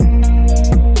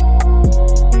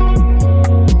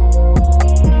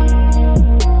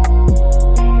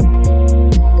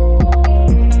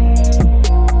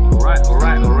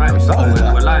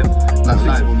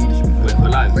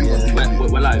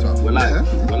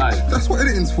Like, That's what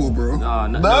editing's for, bro. no,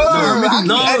 edit that's at not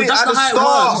the how it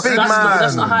start, works. big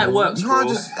That's man. not how it works, You bro. can't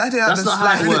just edit at That's the not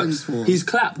how it start. works. For. He's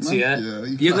clapped, yeah?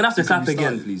 You're gonna have to clap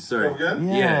again, please. Sorry.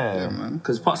 Yeah, man.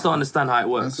 Because Pots don't understand how it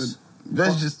works.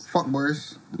 Let's just... Fuck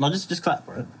boys. No, just clap,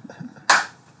 bro.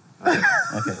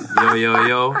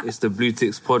 Yo, it's the Blue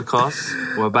Ticks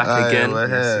podcast. We're back again. We're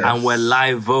here. And we're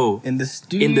live-o In the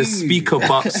studio. in the speaker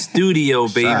box studio,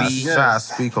 baby. Shout out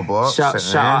speaker box.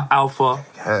 Shout out Alpha.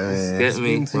 Get Get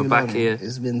me? We're back here.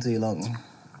 It's been too long.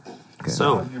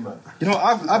 So, You know,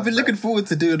 I've been looking forward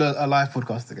to doing a live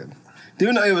podcast again.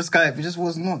 Doing it over Skype, it just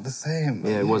was not the same.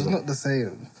 Yeah, it wasn't. was not the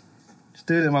same. Just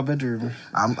doing it in my bedroom.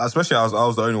 Especially, I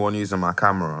was the only one using my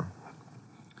camera.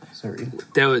 Sorry.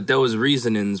 there was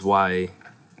reasonings why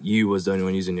you was the only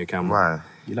one using your camera.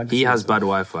 Why? He has bad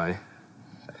Wi-Fi.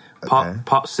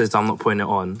 Pop says I'm not putting it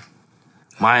on.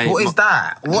 What is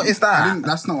that? What is that?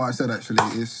 That's not what I said, actually.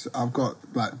 I've got,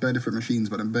 like, bare different machines,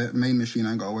 but the main machine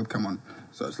I ain't got a webcam on.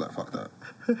 So it's like, fuck that.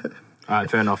 Alright,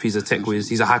 fair enough. He's a tech whiz.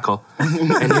 He's a hacker.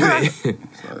 Anyway,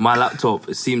 my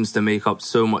laptop seems to make up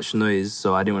so much noise,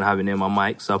 so I didn't want to have it near my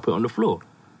mic, so I put it on the floor.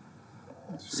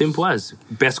 Simple as.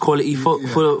 Best quality for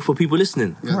people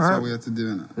listening. Yeah, that's how we had to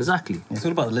do it. Exactly. It's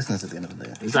all about the listeners at the end of the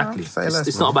day. Exactly. Say less,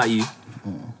 It's man. not about you.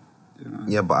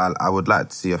 Yeah, but I would like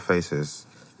to see your faces.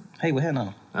 Hey, we're here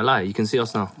now. I lie. You can see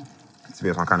us now. To be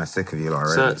honest, I'm kind of sick of you lot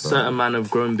already. Certain man have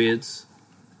grown beards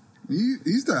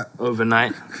Who's that?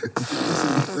 overnight.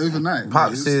 Overnight.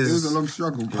 Pops it is- was a long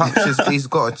struggle, bro. Pops he's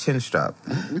got a chin strap.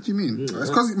 What do you mean? It's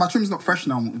because my trim's not fresh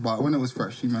now, but when it was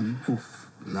fresh, man, oof,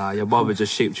 Nah, your barber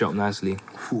just shaped you up nicely.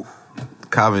 oof.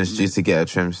 Calvin's due to get a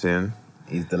trim soon.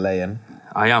 He's delaying.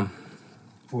 I am.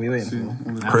 What are you waiting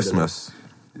for? Christmas.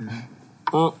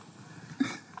 Well,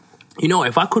 you know,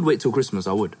 if I could wait till Christmas,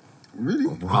 I would. Really?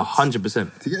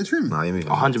 100%. To get a trim? Nah, you mean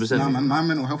 100%. Nah, man, my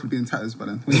mental health would be in tatters by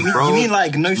then. Bro, You mean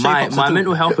like no shape my ups at all?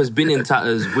 mental health has been in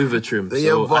tatters with a trim. So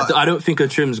Yeah, but- I don't think a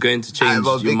trim's going to change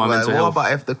my mental What health.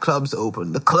 about if the clubs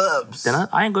open? The clubs. Then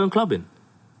I ain't going clubbing.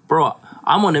 Bro,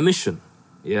 I'm on a mission.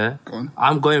 Yeah? Go on.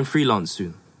 I'm going freelance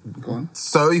soon. Go on.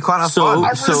 So you can't have So,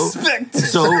 fun.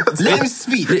 so, Let him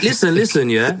speak. listen,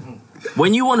 yeah?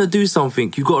 When you want to do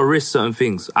something, you got to risk certain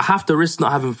things. I have to risk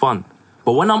not having fun.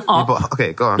 But when I'm up... But,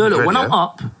 okay, go on. No, Ready, when yeah? I'm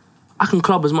up, I can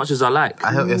club as much as I like. I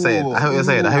hear what you're saying. I hear what you're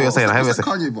saying. I hear what you're saying. I hear what you're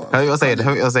saying. Kanye bar. I hear what you're saying. I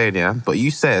hear what you're saying. Yeah, but you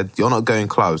said you're not going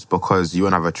clubs because you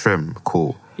won't have a trim.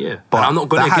 Cool. Yeah. But And I'm not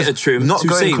going to that get has- a trim Not to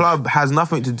going save. club has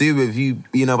nothing to do with you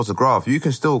being able to graph. You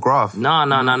can still graph. No.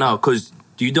 Because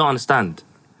you don't understand.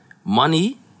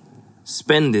 Money,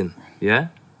 spending, yeah?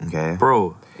 Okay.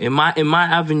 Bro, in my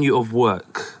avenue of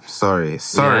work... Sorry.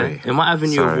 Yeah, in my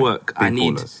avenue of work, I Big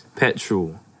need ballers.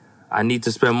 petrol. I need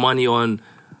to spend money on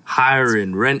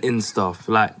hiring, renting stuff.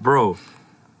 Like, bro,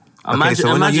 Okay,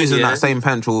 so when you're using yeah, that same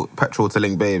petrol to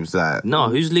link babes, that No,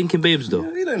 who's linking babes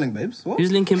though? You don't link babes. What?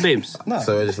 Who's linking babes? No.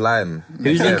 so we're just lying.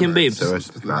 Who's linking babes? So we're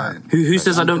just lying. Who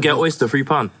says I don't get oyster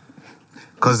 £3?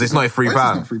 Because it's not £3. It's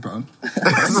not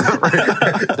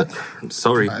 £3.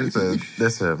 Sorry.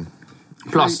 Listen.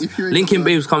 Plus, if you're linking into-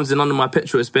 babes comes in under my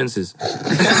petrol expenses. The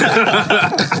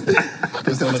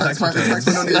taxman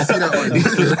don't even see that one.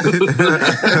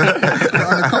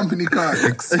 On the company card.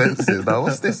 Expensive. Now,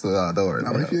 what's this? Oh, don't worry.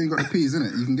 Now, but if you ain't got the P's,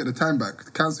 innit, you can get the time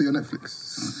back. Cancel your Netflix.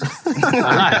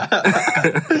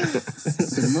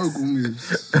 Some mogul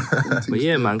moves. But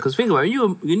yeah, man, because think about it,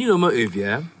 when you go motive,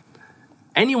 yeah,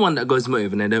 anyone that goes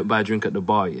motive and they don't buy a drink at the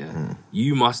bar, yeah,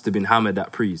 you must have been hammered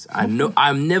at prees. I know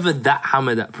I'm never that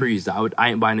hammered at prees that I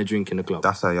ain't buying a drink in the club.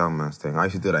 That's a young man's thing. I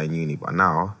used to do that in uni, but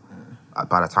now,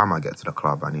 by the time I get to the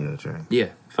club, I need a drink. Yeah,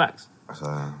 facts. So,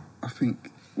 I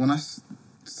think when I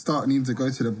start needing to go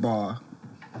to the bar,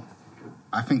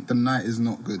 I think the night is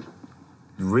not good.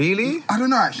 really? I don't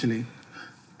know, actually.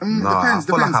 Nah, I Depends.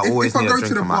 feel like I always If I need a go drink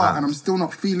to the in my bar hand. and I'm still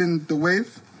not feeling the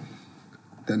wave,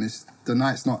 then the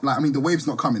night's not... Like, I mean, the wave's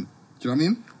not coming. Do you know what I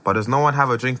mean? But does no one have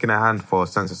a drink in their hand for a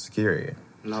sense of security?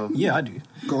 No. Yeah, I do.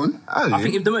 Go on. I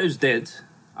think if the motive's dead,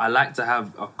 I like to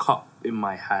have a cup in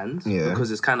my hand Yeah.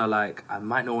 because it's kind of like I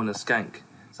might not want to skank.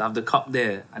 So I have the cup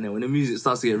there, and then when the music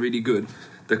starts to get really good,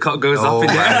 the cup goes up in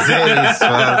the air. days,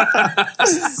 man.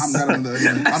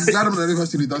 I'm glad I'm the only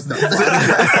person who does that.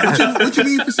 What do you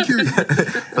mean for security?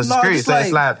 For security, just so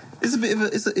it's like... it's a bit of a.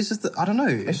 It's just. I don't know.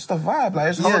 It's just a vibe, like,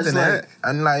 it's Yeah, holding it's like- it,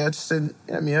 and like, you're just,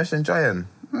 you're just enjoying.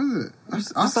 I It's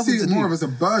see something it to more do. of as a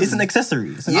burden. It's an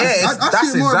accessory. It's an Yeah, accessory. it's-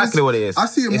 that's see it more exactly as, what it is. I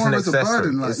see it It's more an as a accessory.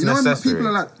 burden. Like, It's you an know when accessory. people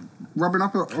are like rubbing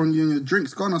up on you and your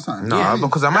drinks gone or something? No, Yeah.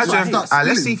 because That's why I imagine, start let's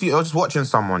spilling. see if you're just watching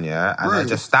someone, yeah, and Bro. they're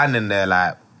just standing there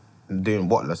like doing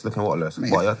whatless, looking whatless.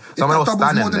 Mate, But if someone that else double's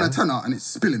standing more than there. a tenner and it's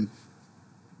spilling,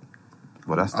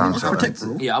 Well, that's down just to protect,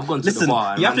 bro. Yeah, I've gone to Listen, the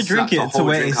bar. And you have to drink it to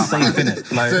where it's safe,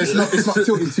 innit? Like, So it's not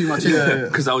tilting too much in there.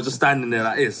 Because I was just standing there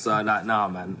like this. So I'm like, nah,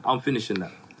 man, I'm finishing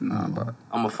that. Nah, but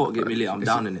I'm a fuck, get me lit. I'm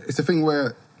down in it. it's a thing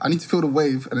where I need to feel the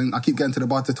wave, and then I keep getting to the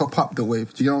bar to top up the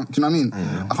wave. Do you know what I mean?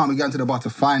 I can't be getting to the bar to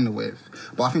find the wave.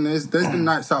 But I think there's been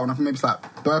nights out, and I think maybe it's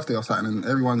like birthday or something, and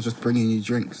everyone's just bringing you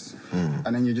drinks, and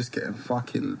then you're just getting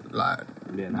fucking like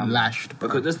lashed. Bro.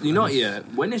 Because you know what, yeah,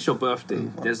 when it's your birthday,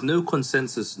 there's no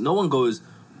consensus. No one goes,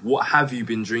 what have you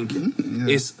been drinking?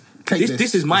 It's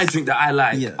this is my drink that I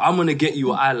like. Yeah. I'm gonna get you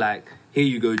what I like. Here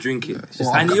you go, drink it.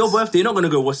 Well, and your birthday, you're not gonna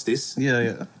go, what's this?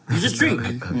 yeah. You just drink.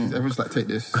 Everyone's like, take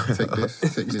this, take this,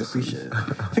 take this. Appreciate it. I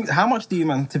think, how much do you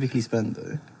man typically spend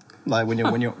though? Like when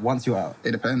you're once you're out.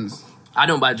 It depends. I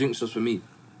don't buy drinks just for me,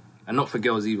 and not for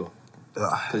girls either.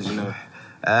 Because you know,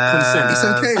 It's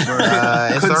okay, bro.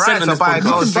 It's Consent alright on to this buy a podcast.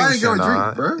 girl You can buy a drinks, girl a you drink,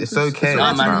 know. bro. It's okay.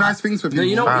 It's man. nice things for people. no,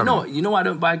 you know Fam. what? You know why I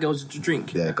don't buy girls to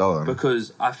drink? Yeah, go on.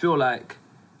 Because I feel like,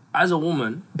 as a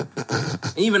woman,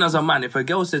 even as a man, if a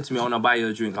girl said to me, "I want to buy you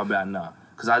a drink," I'll be like, "Nah,"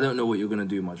 because I don't know what you're gonna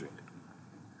do with my drink.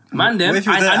 Man, them, What if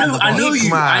you're there I at know, the I know bar? you,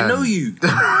 Man. I know you.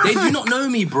 They do not know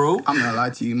me, bro. I'm gonna lie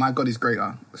to you, my God is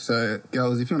greater. So,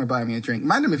 girls, if you wanna buy me a drink,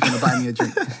 mind them if you wanna buy me a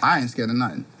drink. I ain't scared of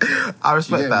nothing. I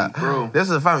respect Yeah, that. bro. This is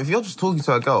the fam. If you're just talking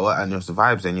to a girl and you're the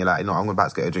vibes and you're like, I'm about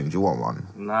to get a drink, do you want one?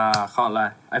 Nah, I can't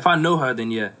lie. If I know her,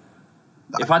 then yeah.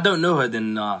 If I don't know her,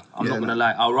 then nah. I'm Yeah, not gonna nah.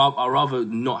 lie. I'll rather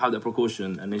not have that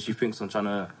precaution, and then she thinks I'm trying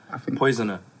to I think- poison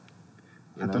her.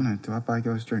 I don't know, do I buy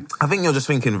girls drinks? I think you're just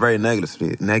thinking very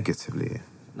negatively.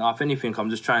 No, if anything, I'm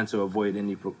just trying to avoid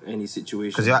any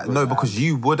situation. Because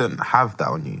you wouldn't have that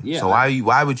on you. Yeah, so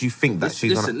why would you think that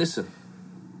she's gonna... Listen.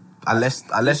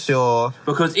 Unless you're...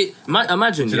 Because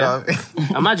imagine, Do you know yeah. what I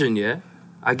mean? Imagine, yeah.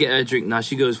 I get her a drink. Now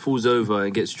she goes, falls over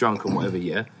and gets drunk and whatever,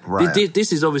 yeah. Right.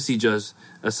 This is obviously just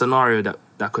a scenario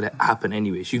that could happen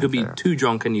anyway. She could be too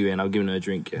drunk anyway, and I've given her a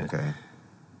drink, yeah. Okay.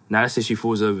 Now let's say she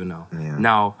falls over now. Yeah.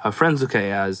 Now her friends look at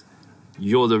it as,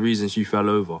 you're the reason she fell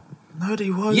over. No, they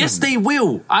won't. Yes, they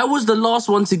will. I was the last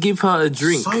one to give her a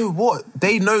drink. So what?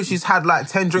 They know she's had like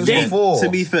 10 drinks Yeah, before. To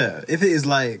be fair, if it is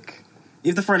like,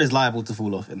 if the friend is liable to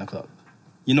fall off in the club,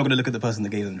 you're not going to look at the person that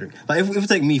gave them the drink. Like, if we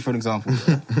take me for an example,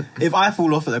 yeah, if I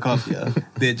fall off at the club, yeah,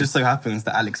 it just so happens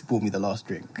that Alex bought me the last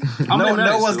drink. I'm No letting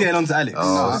Alex one's know. getting on to Alex.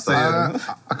 Oh, So, yeah.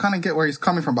 I kind of get where he's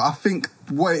coming from, but I think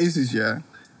what it is, yeah,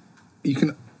 you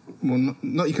can, well,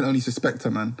 not you can only suspect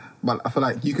her, man, but I feel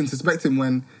like you can suspect him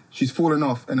when she's fallen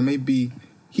off and then maybe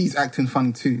he's acting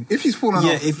funny too. If she's fallen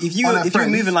Yeah, off, if you're on her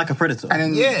friends, moving like a predator, and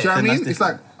then, Yeah, do you know what I then mean? that's It's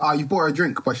like, different. you bought her a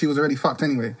drink, but she was already fucked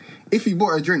anyway. If you bought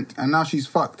her a drink and now she's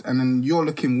fucked and then you're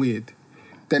looking weird,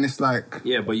 then it's like...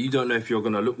 Yeah, but you don't know if you're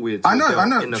gonna look weird. To I a know,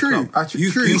 girl in the true. club. True.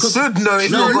 You should know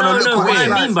if No, you're gonna look What weird.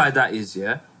 I mean by that is,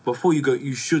 yeah, before you go,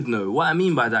 you should know. What I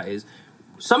mean by that is,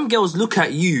 some girls look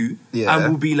at you Yeah.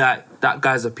 and will be like, that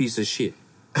guy's a piece of shit.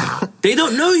 They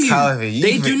don't know you. Calvin, you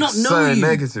They think do not know so you.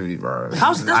 negatively, bro.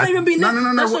 That's not even being No,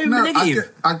 That's not even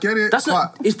negative. I get it. That's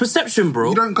not. but It's perception, bro.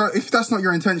 you don't go... If that's not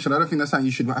your intention, I don't think that's something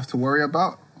you should have to worry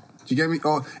about. Do you get me?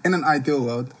 Or in an ideal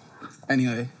world.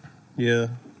 Anyway. yeah,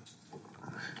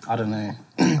 I don't know.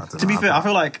 To be fair, I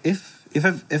feel like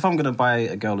if I'm gonna buy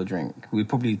a girl a drink, we're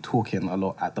probably talking a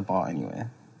lot at the bar anyway.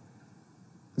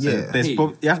 So Yeah. there's Hey.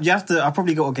 you have to. I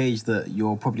probably got to gauge that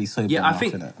you're probably sober Yeah, I enough,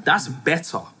 think innit? that's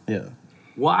better. Yeah.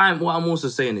 What I'm also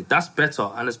saying is that's better,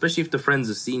 and especially if the friends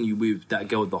have seen you with that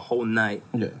girl the whole night,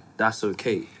 Yeah. that's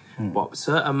okay. But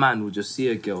certain man will just see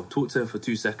a girl, talk to her for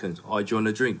 2 seconds, do you want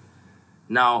a drink?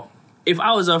 Now, if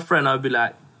I was her friend, I'd be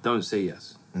like, don't say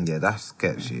yes. Yeah, that's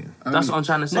sketchy. That's what I'm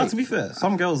trying to say. No, to be fair,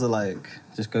 some girls are like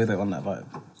just go there on that vibe.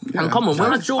 And come on,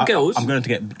 when I draw girls, I'm going to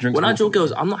get drinks. when I bought draw for me.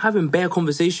 girls, I'm not having bare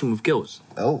conversation with girls.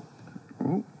 Oh.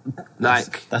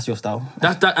 Like That's your style.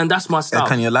 and that's my style.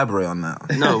 Can you elaborate on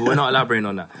that? No, we're not elaborating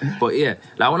on that. But yeah,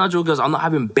 like when I draw girls, I'm not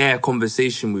having bare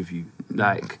conversation with you.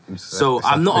 Like, so it's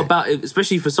I'm not quick. about,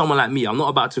 especially for someone like me, I'm not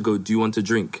about to go, do you want to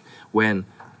drink? When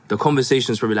the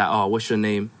conversation's probably like, oh, what's your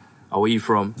name? Oh, where you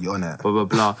from? You're on it. Blah, blah,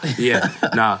 blah. Yeah,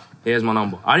 nah, here's my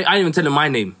number. I didn't even tell him my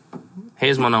name.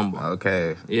 Here's my number.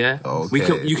 Okay. Yeah? Okay. You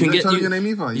can You don't get, tell your name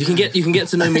either. you can get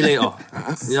to know me later.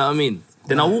 You know what I mean?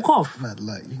 Then I'll walk off. Mad,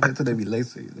 like you get to know me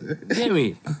later. You get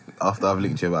me? After I've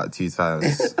linked you about 2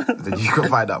 times, then you can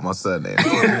find out my surname.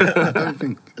 I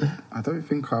don't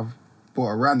think I've bought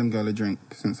a random girl a drink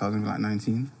since I was like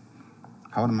 19.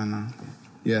 How old am I now?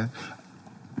 Yeah.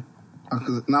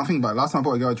 Now I think about it, last time I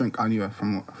bought a girl a drink, I knew her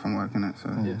from working it. So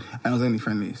and it was only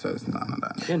friendly, so it's none of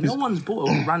that. Yeah, no one's bought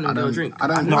a random girl drink. I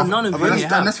don't- know no, none of I've you only- here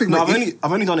and have. that's the thing, No, like,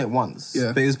 I've only done it once.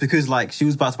 Yeah. But it was because like she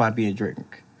was about to buy me a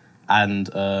drink, and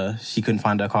she couldn't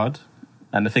find her card,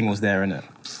 and the thing was there in it.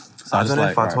 So I just don't know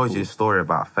like, if I right, told cool. you a story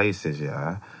about Faces,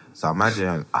 yeah. So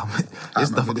imagine, it's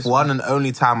the remember this one and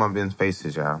only time I've been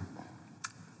Faces, yeah.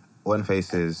 When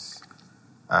Faces,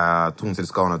 talking to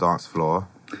this girl on the dance floor,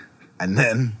 and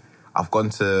then I've gone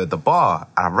to the bar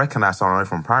and I recognise someone I know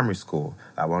from primary school,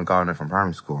 like one girl I know from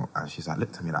primary school, and she's like,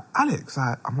 looked at me like, Alex,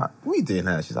 I'm like, what are you doing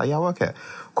here? She's like, yeah, I work here.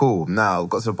 Cool. Now,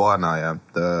 got to the bar now,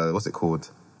 yeah. What's it called?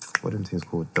 What are them things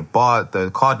called?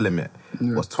 The card limit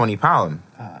was £20.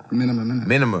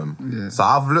 Minimum. Yeah.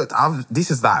 So this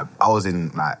is like, I was in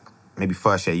like, maybe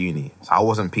first year uni. So I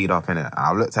wasn't peed up in it. And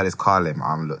I looked at this car limit,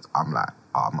 I'm like,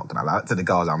 oh, I'm not gonna lie. To the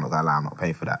girls, I'm not gonna lie, I'm not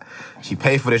paying for that. She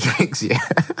paid for the drinks, yeah.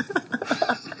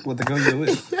 What, the girl you're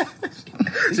with? She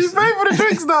paid for the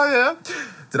drinks now, yeah.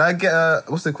 Did I get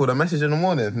a message in the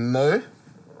morning? No.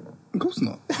 Of course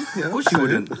not. Of course you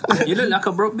wouldn't. You look like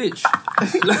a broke bitch.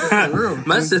 real.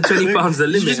 Man said £20 the You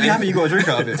limit. just be happy you got a drink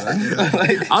out of it, man.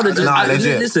 Like, I would have just. Nah,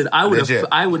 legit. Listen, Legit.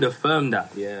 I would affirm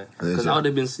that, yeah, because Legit. I would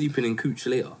have been sleeping in cooch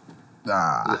later.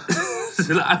 Nah.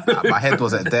 Like, My head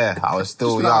wasn't there. I was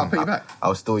still Just be like, I'll young. pay you back. I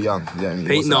was still young. You know what I mean?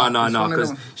 Pay, What's no, up? no, It's no, one of because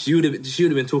them. she would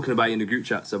have been talking about it in the group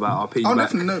chats about I'll pay you Oh, back.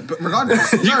 definitely no. But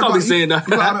regardless, You can't be saying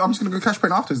that. I'm just gonna go cash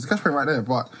paying afterwards. The cash paying right there.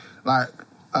 But like,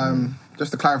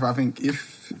 just to clarify, I think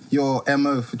if your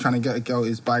MO for trying to get a girl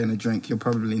is buying a drink, you're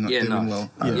probably not Yeah, doing no.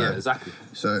 well. Yeah, exactly.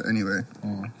 So anyway,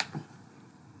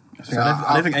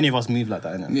 I don't think any of us move like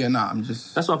that, innit? yeah, nah, I'm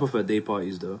just. That's why I prefer day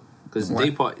parties though. Because Why?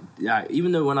 day party, yeah,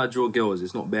 even though when I draw girls,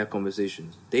 it's not bare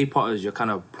conversations. Day parties, you're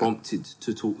kind of prompted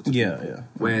to talk to Yeah, people. yeah.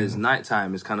 Whereas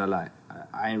nighttime is kind of like,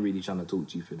 I ain't really trying to talk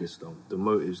to you for this though. The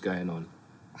motive's going on.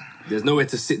 There's nowhere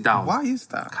to sit down. Why is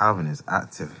that? Calvin is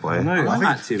active, boy. I know. I'm I think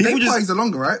active. people Day just- parties are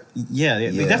longer, right? Yeah, they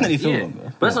Yeah. definitely feel Yeah,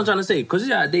 longer. but that's what I'm trying to say. Because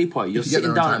you're at a day party, you're If you get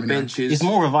sitting there on down time, at yeah. benches. It's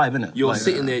more of a vibe, innit? You're Like,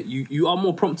 sitting there. You are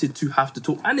more prompted to have to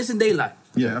talk, and it's in daylight.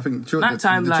 Yeah, I think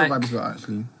Nighttime, the chill like- vibe is better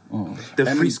actually. The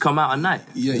And freaks come out at night.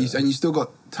 Yeah, and you still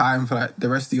got time for like the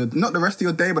rest of your not the rest of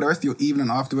your day, but the rest of your evening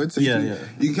afterwards. So Yeah,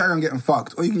 you can carry on getting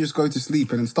fucked, or you can just go to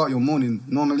sleep and then start your morning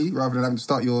normally, rather than having to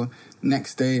start your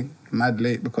next day mad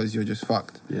late because you're just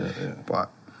fucked. Yeah, yeah. But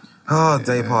Oh,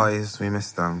 day parties. We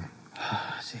missed them.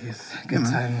 Jeez, good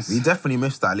times. We definitely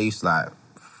missed at least like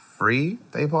 3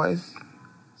 day parties.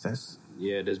 Since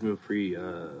Yeah, there's been three.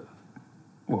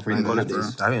 What, for Bank holidays?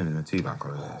 holidays. I haven't been 2 bank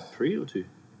holidays. 3 or 2?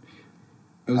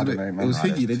 it was I a don't bit, know, man. it was Nah, higgy.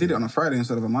 there's They did two. it on a Friday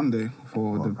instead of a Monday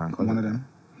for What, the bank one of holiday?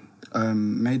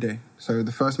 them. May Day. So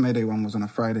the first May Day one was on a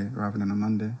Friday rather than a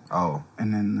Monday, Oh,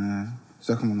 and then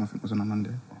second one I think was on a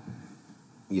Monday.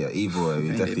 yeah. Either way, we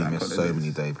May Day definitely bank missed so holidays.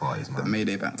 many day parties, The man. May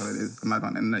Day bank holiday is the mad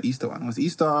one, and the Easter one was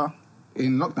Easter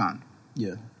in lockdown.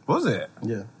 Yeah, Was it?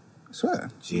 yeah. I swear.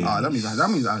 Jeez. Ah, that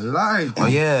means I lied. Oh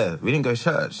yeah, we didn't go to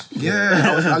church.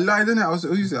 Yeah, I lied, didn't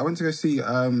it? I went to go see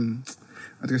I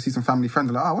had to go see some family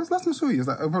friends. They're like, when's the last time I saw you? I was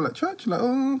like, oh, bro, like church? Like,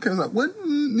 oh, okay. I was like, when?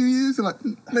 New Year's? They're like,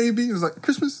 maybe. It was like,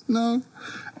 Christmas? No.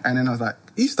 And then I was like,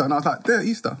 Easter. And I was like, there,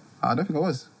 Easter. I don't think I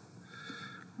was.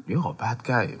 You're a bad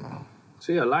guy, man.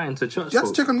 So you're lying to church. You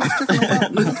have to folk. check on the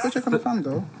fam. Let's go check on the fam,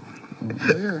 though.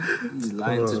 Yeah. He's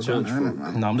lying to church. I know, folk.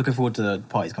 man. No, I'm looking forward to the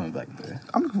parties coming back. Though.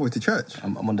 I'm looking forward to church.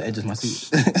 I'm on the edge of my seat.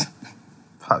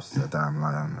 Perhaps he's a damn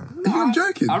liar, man. You think I'm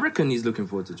joking? I reckon he's looking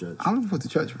forward to church. I'm looking forward to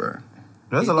church, bro.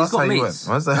 When's the He's last got time you mates.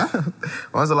 went?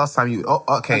 When's the last time you? Oh,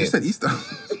 I okay. just said Easter.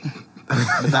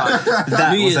 That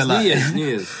New was Year's, a lie. New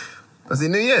Year's. Was it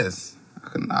New Year's?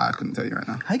 I couldn't tell you right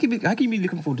now. How can you be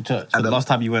looking forward to church? And the last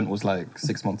time you went was like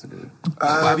 6 months ago.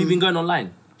 Have you been going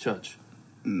online church?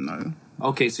 No.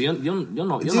 Okay, so you're not. This You're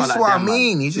not is like what I them, man.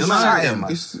 mean. You just You're not like chatting. them,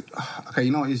 man. It's, okay,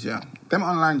 you know what it is, yeah? Them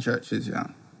online churches, yeah.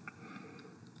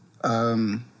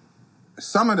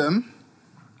 Some of them,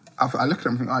 I look at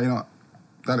them and think, oh, you know what?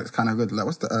 That looks kind of good. Like,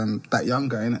 what's the that young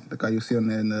guy, innit? The guy you see on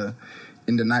there in the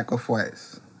Nike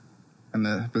Off-Whites and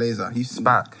the blazer. He's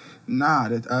Spack. Nah,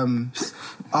 that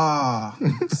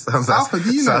Sounds Alpha,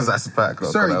 do you know? Sounds like Spack.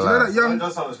 not Sorry, do gonna you know lie. that young?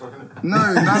 That's how it's working.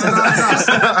 No. That's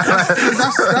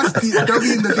they'll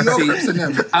be in the VR clips and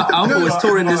them. Alpha was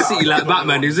touring the city like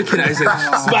Batman. He was looking at it and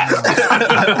said, "Smack."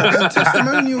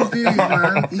 Testimonial dude,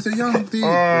 man. He's a young dude.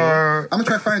 Bro. I'm gonna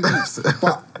try to find him,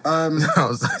 but I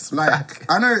was like, like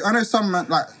I know some man,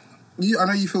 like I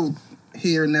know you feel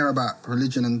here and there about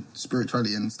religion and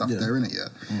spirituality and stuff there, innit, yeah?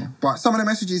 But some of the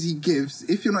messages he gives,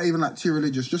 if you're not even like too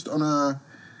religious, just on like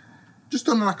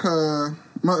a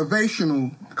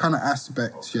motivational kind of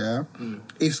aspect, yeah,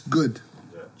 it's good.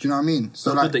 Do you know what I mean?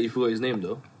 So So like good that you forgot his name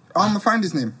though. I'm gonna find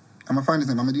his name. I'm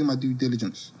gonna do my due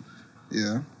diligence.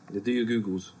 Yeah. You do your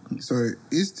Googles. So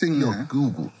his thing, yeah.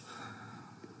 Google.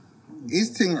 His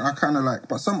thing I kind of like,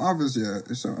 but some others, yeah.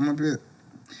 So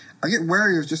I get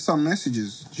wary of just some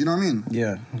messages. Do you know what I mean?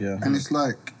 Yeah, yeah. And it's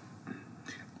like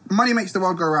money makes the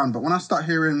world go round, but when I start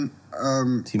hearing a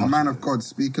much man of of God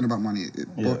speaking about money,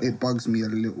 it bugs me a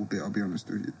little bit, I'll be honest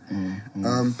with you.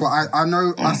 Mm. But I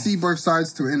know, I see both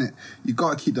sides to it, innit? You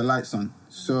got to keep the lights on.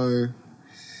 So...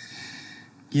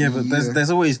 Yeah, but there's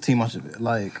always too much of it.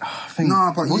 Like, I think...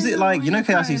 Nah, but was you- it like, you know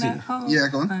KICC? Yeah,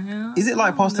 go on. Is it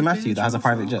like Pastor Matthew that has a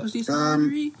private jet?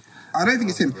 I don't think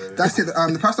it's him. That's it.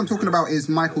 The person I'm talking about is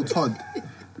Michael Todd.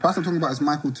 The person I'm talking about is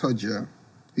Michael Todd, yeah.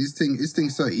 His thing,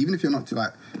 so even if you're not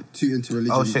too into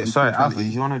religion... Oh, shit, and sorry, spirituality- Alfie,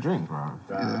 you want a drink, bro?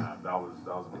 That was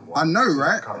a bit wild. I know,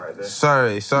 right? Cut right there.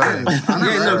 Sorry. I know, Yeah,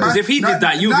 no, right? because if he did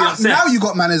that, you'd be upset. Now you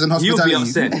got manners and You'll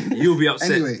hospitality. be upset. You'll be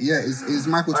upset. Anyway, yeah, is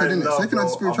Michael Todd in it? So if you're not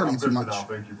into spirituality too much...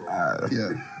 Thank you, bro.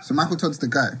 Yeah. So Michael Todd's the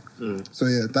guy. So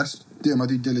yeah, that's doing my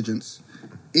due diligence.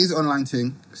 Is online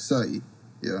thing 30.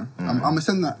 Yeah. I'm gonna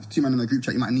send that to you, man, in the group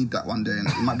chat. You might need that one day. And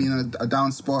you might be in a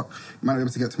down spot. You might not be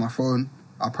able to get to my phone.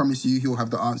 I promise you, he'll have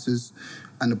the answers.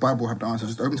 And the Bible will have the answers.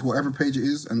 Just open to whatever page it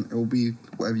is and it will be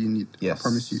whatever you need. Yes. I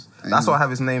promise you. That's why I have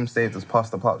his name saved as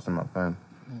Pastor Pops in my phone.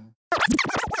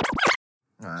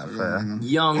 Alright, fair.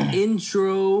 Young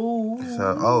intro.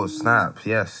 So, snap,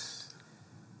 yes.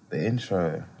 The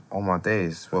intro. Oh my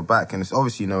days. We're back, and it's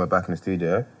obviously we're back in the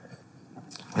studio.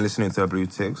 We're listening to a Blue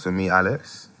Tick, so me,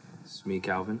 Alex. It's me,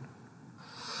 Calvin.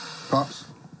 Pops.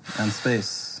 And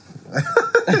Space.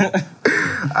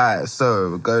 Alright, so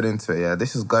we're going into it, yeah.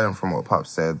 This is going from what Pop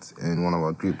said in one of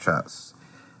our group chats.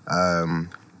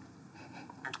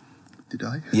 Did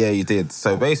I? Yeah, you did.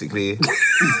 So basically,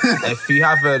 if you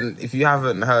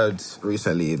haven't heard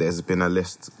recently, there's been a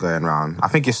list going around. I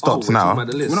think it stopped we're now. talking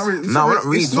about the list. We're not really, No, we're not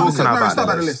really talking about it's not the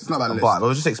about the list. list. It's not about the list. But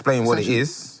we'll just explain what it Essentially.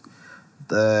 is.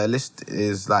 The list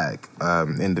is like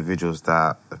individuals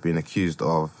that have been accused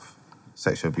of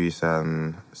sexual abuse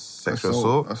and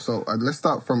sexual assault. Let's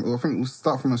start from. I think we'll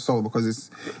start from assault because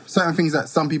it's certain things that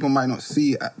some people might not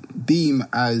deem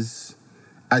as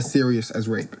serious as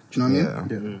rape. Do you know what I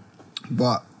mean? Yeah.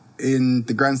 But in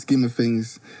the grand scheme of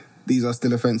things, these are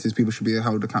still offences people should be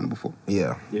held accountable for.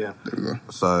 Yeah. Yeah. There we go.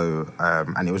 So,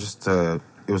 and it was just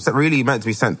it was really meant to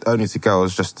be sent only to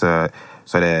girls, just to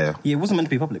so they're Yeah, it wasn't meant to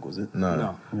be public, was it?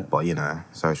 no. But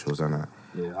socials and that.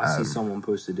 Yeah, I see someone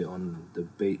posted it on the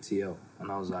Bait TL,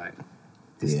 and I was like,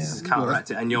 this Yeah. is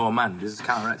counteracting. And you're a man, this is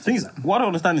counteracting. The thing is, what I don't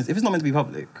understand is, if it's not meant to be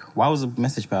public, why was the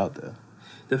message put out there?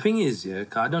 The thing is,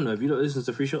 'cause I don't know, have you not listened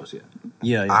to Free Shots yet?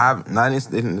 Yeah, I have. No, this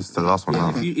is the last one.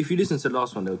 Yeah, now. if you listen to the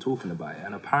last one, they were talking about it,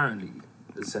 and apparently,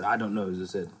 they said, I don't know, as I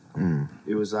said,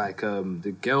 it was like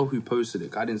the girl who posted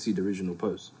it, I didn't see the original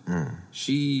post,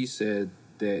 she said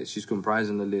that she's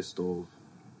comprising the list of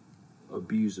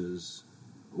abusers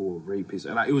or rapists,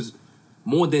 and like, it was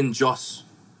more than just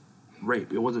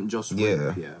rape, it wasn't just rape,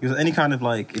 Because any kind of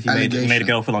like, if you made a Allegation.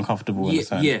 girl feel uncomfortable by doing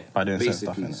certain basically.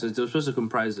 stuff. innit? So they were supposed to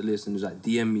comprise the list, and it was like,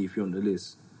 DM me if you're on the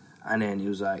list. And then it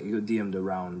was like, it got DM'd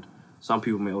around. Some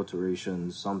people made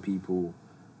alterations, some people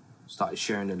started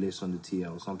sharing the list on the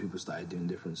TL, some people started doing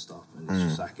different stuff. And it's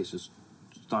just like, it's just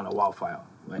starting a wildfire.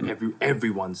 Like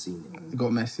everyone's seen it. It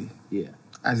got messy, Yeah.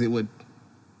 as it would.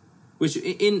 Which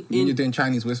When you're doing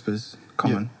Chinese whispers,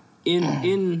 come on.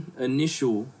 in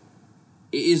initial,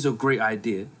 it is a great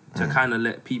idea to kind of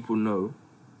let people know,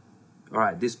 all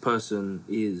right, this person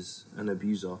is an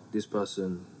abuser, this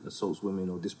person assaults women,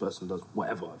 or this person does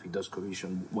whatever, if he does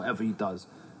coercion, whatever he does,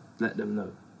 let them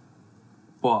know.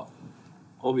 But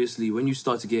obviously, when you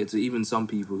start to get to even some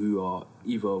people who are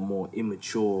either more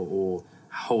immature or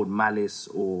hold malice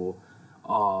or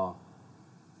are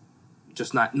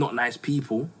just not nice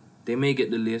people, they may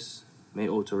get the list, make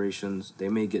alterations, they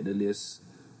may get the list,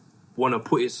 want to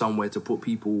put it somewhere to put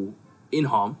people in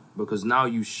harm, because now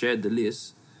you shared the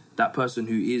list, that person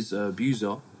who is an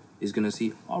abuser is going to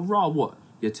see, oh, rah, what?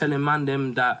 You're telling man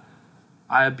them that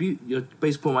you're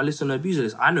basically putting my list on the abuser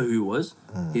list. I know who it was.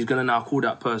 He's going to now call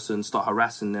that person, start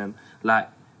harassing them. Like,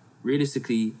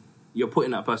 realistically, you're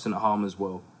putting that person at harm as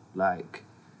well. Like,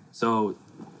 so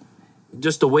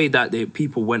just the way that the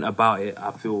people went about it,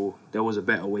 I feel there was a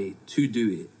better way to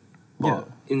do it. But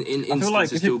in I instance, feel like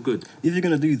it's if still you- good. If you're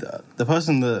going to do that, the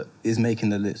person that is making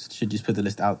the list should just put the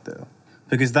list out there.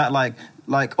 Because that, like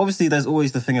obviously there's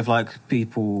always the thing of, like,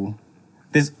 people...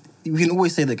 We can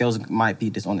always say that girls might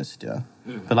be dishonest, yeah?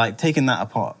 But, like, taking that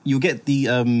apart, you'll get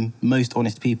the most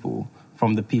honest people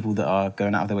from the people that are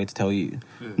going out of their way to tell you.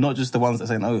 Not just the ones that are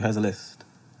saying, oh, here's a list.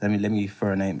 Let me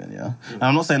throw a name in, yeah? And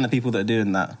I'm not saying that people that are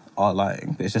doing that are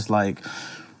lying, but it's just like,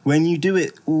 when you do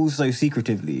it all so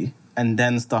secretively and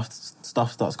then stuff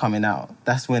starts coming out,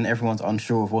 that's when everyone's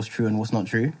unsure of what's true and what's not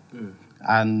true.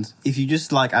 And if you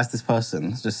just, like, as this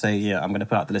person, just say, yeah, I'm going to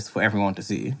put out the list for everyone to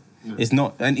see, it's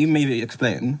not, and even maybe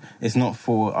explain, it's not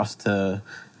for us to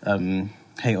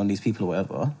hate on these people or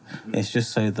whatever. It's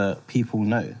just so that people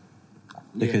know.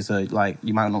 Because like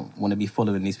you might not want to be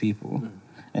following these people.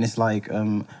 And it's like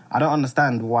I don't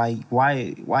understand why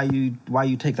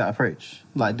you take that approach,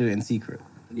 like do it in secret.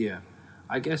 Yeah,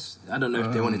 I guess I don't know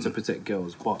if they wanted to protect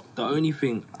girls, but the only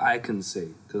thing I can say,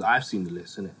 because I've seen the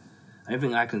list, innit? The only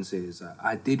thing I can say is that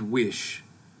I did wish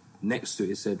next to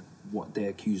it said what they're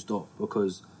accused of,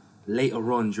 because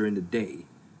later on during the day,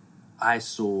 I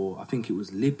saw, I think it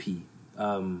was Lippy.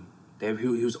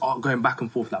 He was going back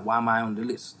and forth like, why am I on the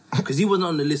list? Because he wasn't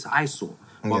on the list I saw.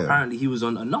 But apparently he was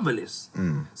on another list.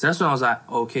 So that's when I was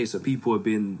like, okay, so people have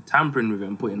been tampering with it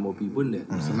and putting more people in there.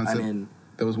 Someone And said then,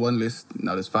 there was one list,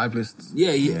 now there's 5 lists.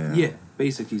 yeah,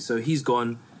 basically. So he's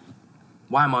gone,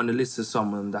 why am I on the list of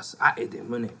someone that's atted him,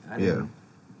 innit? And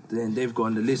then they've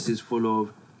gone, the list is full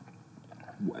of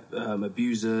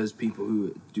abusers, people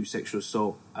who do sexual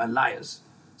assault, and liars.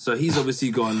 So he's obviously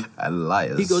gone, And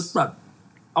liars. he goes, bruh,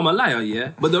 I'm a liar,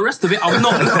 yeah, but the rest of it, I'm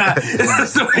not.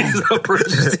 That's the way he's approached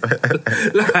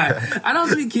it. Like, and I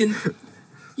was thinking,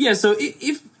 yeah, so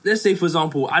if, let's say, for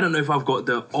example, I don't know if I've got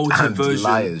the altered And version.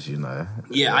 liars, you know.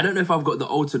 Yeah, I don't know if I've got the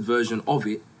altered version of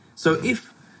it. So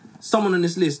if someone on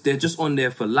this list, they're just on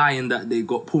there for lying that they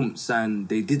got pumps and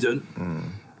they didn't,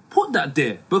 put that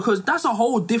there. Because that's a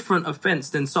whole different offence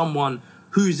than someone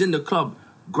who's in the club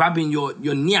grabbing your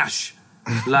nyash.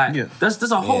 Like,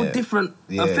 that's a whole different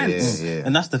offence. Yeah.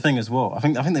 And that's the thing as well. I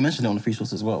think they mentioned it on the free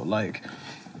source as well. Like,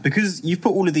 because you've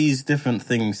put all of these different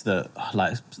things that,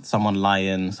 like, someone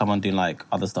lying, someone doing like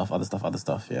other stuff,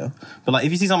 yeah. But like,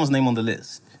 if you see someone's name on the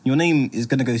list, your name is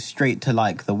gonna go straight to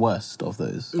like the worst of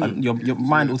those. Like, your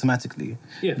mind automatically.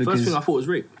 Yeah, first thing I thought was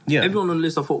rape. Yeah. Everyone on the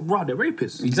list, I thought, bruh, they're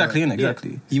rapists. Exactly,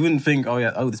 exactly. You wouldn't think,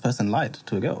 this person lied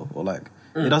to a girl, or like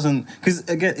it doesn't. Because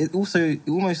again, it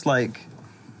almost like.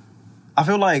 I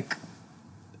feel like,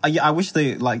 I wish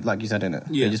they like you said in it.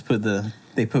 Yeah.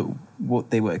 They put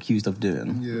what they were accused of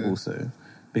doing also,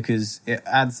 because it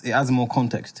adds more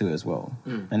context to it as well.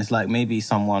 And it's like maybe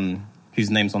someone whose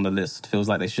name's on the list feels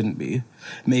like they shouldn't be.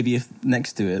 Maybe if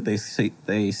next to it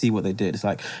they see what they did, it's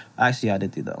like actually I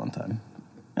did do that one time,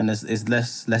 and there's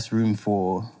less room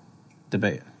for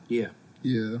debate. Yeah.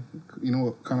 Yeah, you know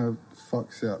what kind of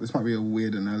fucks it up? This might be a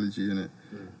weird analogy,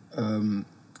 innit?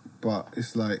 But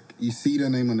it's like you see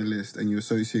their name on the list and you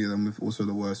associate them with also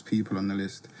the worst people on the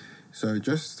list. So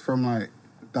just from like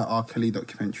that R. Kelly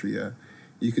documentary,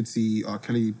 you could see R.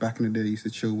 Kelly back in the day used to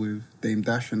chill with Dame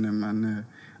Dash and them, and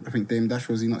I think Dame Dash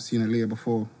was he not seeing Aaliyah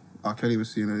before R. Kelly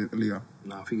was seeing Aaliyah.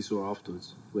 No, I think he saw her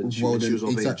afterwards when she Well, was of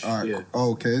age. Right. Yeah.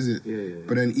 Oh, okay, is it? Yeah.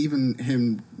 But then even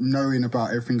him knowing about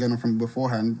everything going on from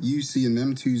beforehand, you seeing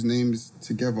them two's names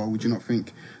together, would you not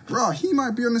think, bruh, he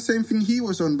might be on the same thing he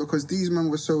was on because these men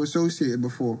were so associated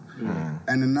before.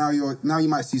 And then now you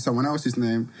might see someone else's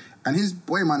name, and his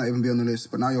boy might not even be on the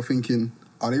list, but now you're thinking,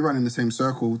 are they running the same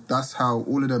circle? That's how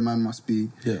all of them man must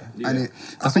be. Yeah. And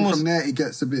I think from there it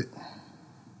gets a bit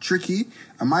tricky.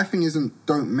 And my thing isn't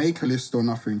don't make a list or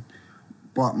nothing.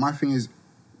 But my thing is,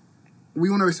 we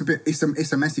all know it's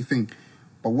a messy thing.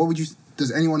 But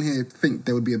does anyone here think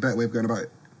there would be a better way of going about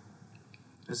it?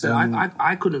 So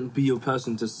I couldn't be a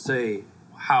person to say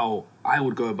how I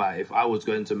would go about it if I was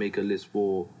going to make a list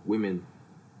for women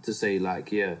to say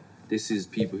like, yeah, this is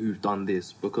people who've done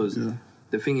this. Because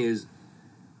the thing is,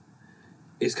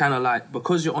 it's kind of like,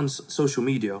 because you're on social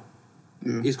media,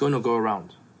 it's going to go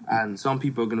around. And some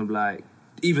people are going to be like,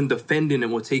 even defending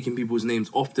them or taking people's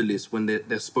names off the list when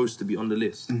they're supposed to be on the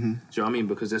list. Do you know what I mean?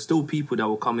 Because there's still people that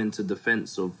will come into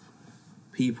defense of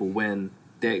people when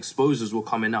their exposures were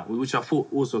coming out, which I thought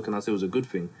also, can I say, was a good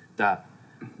thing. That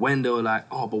when they were like,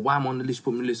 oh, but why am I on the list?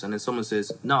 Put me on the list. And then someone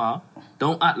says, nah,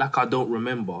 don't act like I don't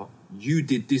remember. You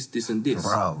did this, this, and this.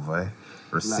 Bro, boy.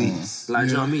 Receipts. Like, do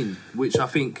you know what I mean? Which I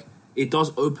think it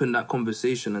does open that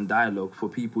conversation and dialogue for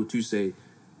people to say,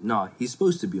 nah, he's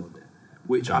supposed to be on there.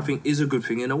 Which I think is a good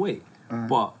thing in a way.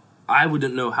 But I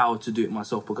wouldn't know how to do it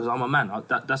myself because I'm a man.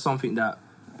 That's something that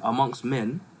amongst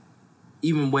men,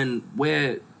 even when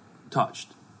we're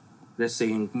touched, let's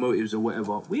say in motives or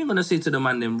whatever, we ain't gonna say to the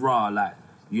man them, rah, like,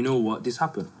 you know what, this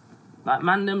happened. Like,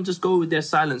 man them just go with their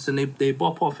silence and they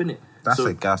bop off, innit? That's So,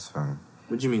 a gas, fam.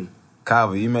 what do you mean?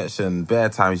 Calvin, you mentioned bare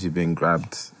times you've been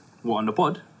grabbed. What, on the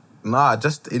pod?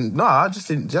 Just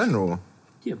in general.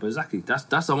 Yeah, but exactly.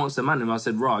 That's amongst the man them. I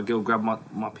said, rah, a girl grabbed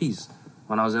my piece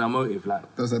when I was in a motive.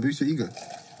 Like, Does that boost your ego?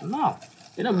 nah,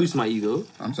 it don't boost my ego.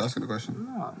 I'm just asking the question.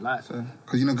 Nah, like...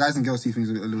 Because guys and girls see things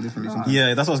a little differently sometimes.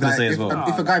 Yeah, that's what I was gonna Like, say if, as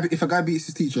well. If a guy beats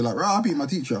his teacher, like, I beat my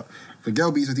teacher. If a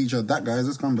girl beats her teacher, that guy is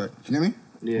a scumbag. Do you know what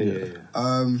I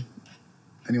mean? Yeah.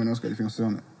 Anyone else got anything else to say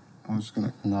on it? I was just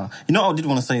gonna. No. You know what I did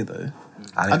want to say though?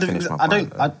 I didn't finish my point.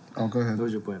 though. Oh, go ahead. What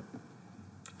was your point?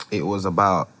 It was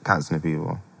about cancelling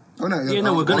people. Oh no. Yeah,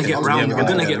 no, we're gonna get round. yeah, We're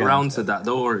gonna yeah, get yeah. round to that.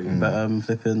 Don't worry. But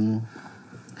flipping.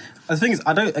 The thing is,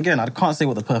 I can't say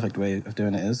what the perfect way of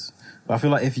doing it is. But I feel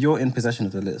like if you're in possession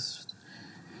of the list,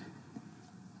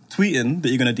 tweeting that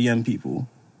you're gonna DM people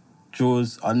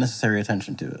draws unnecessary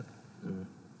attention to it.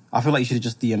 I feel like you should have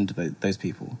just DM'd those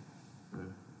people.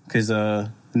 Because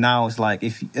now it's like,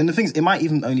 and the thing is, it might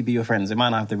even only be your friends. It might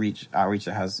not have the outreach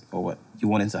it has or what you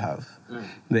want it to have.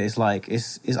 But it's like, I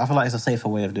feel like it's a safer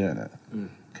way of doing it.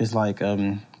 Because like,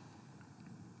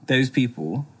 those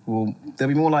people, they'll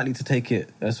be more likely to take it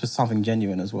as for something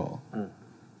genuine as well.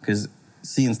 Because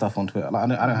seeing stuff on Twitter, like,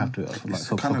 I don't have Twitter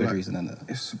for good like, reason, innit?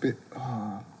 It's a bit.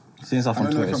 Seeing stuff I on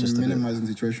don't know Twitter if is just I'm a bit... minimizing the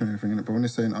situation or anything, innit? But when they're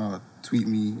saying, tweet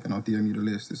me and I'll DM you the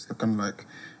list, it's kind of like,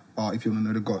 if you want to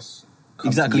know the goss.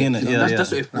 Exactly, innit? Yeah,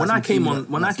 That's yeah. when I came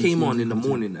on in the teams.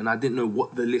 morning and I didn't know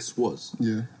what the list was.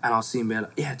 Yeah. And I was seeing like,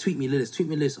 yeah, tweet me the list.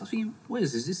 I was thinking, what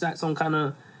is this? Is this like some kind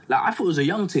of like I thought it was a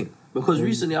young thing because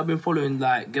recently I've been following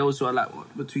like girls who are like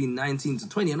between 19 to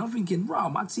 20, and I'm thinking, wow,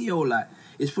 my TO like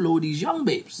is full of all these young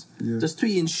babes just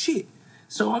tweeting shit.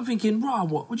 So I'm thinking, wow,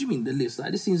 what do you mean the list?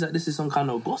 Like this seems like this is some kind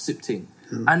of gossip thing.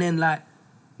 And then like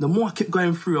the more I kept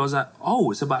going through, I was like, oh,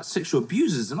 it's about sexual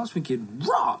abusers, and I was thinking,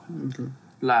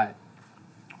 like.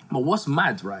 But what's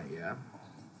mad, right,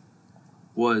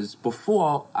 was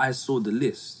before I saw the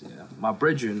list, my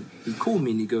brethren, he called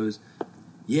me and he goes,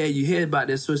 yeah, you hear about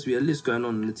there's supposed to be a list going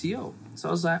on in the TO. So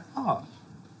I was like,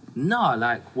 nah,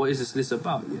 like, what is this list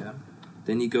about,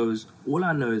 Then he goes, all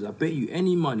I know is I bet you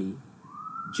any money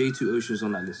J2 Ocean's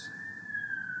on that list.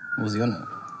 Was he on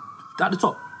it? At the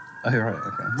top. Oh, right,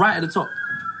 okay. Right at the top.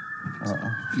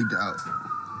 Bleep that out.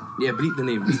 Yeah, bleep the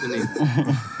name. Bleep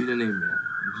the name,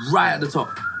 Right at the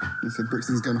top. He said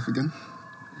Brixton's going off again.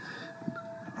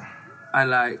 And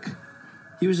like,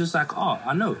 he was just like,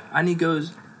 I know. And he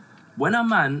goes, when a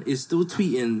man is still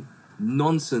tweeting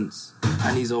nonsense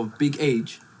and he's of big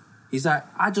age, he's like,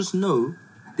 I just know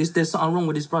there's something wrong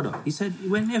with this brother. He said,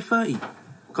 when they're 30,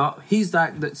 he's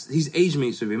like, he's age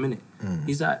mates with him, innit?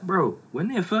 He's like, bro, when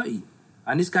they're 30,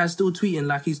 and this guy's still tweeting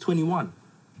like he's 21.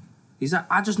 He's like,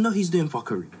 I just know he's doing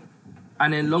fuckery.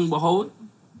 And then long behold,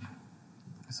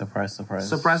 Surprise.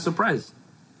 surprise.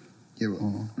 Yeah,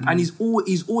 well, And he's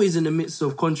always in the midst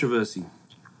of controversy.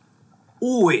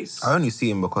 Always. I only see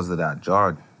him because of that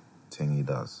jar thing he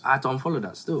does. I had to unfollow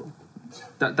that still.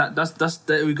 That's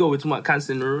there we go. We're talking about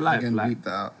cancelling in real life. again, Like, bleep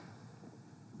that out.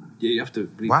 yeah, you have to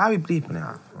bleep. Why are we bleeping it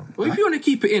out? Well, if you want to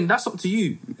keep it in, that's up to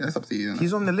you. Yeah, that's up to you, innit?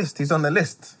 He's on the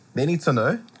list. They need to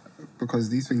know. Because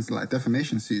these things like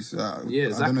defamation suits. I don't know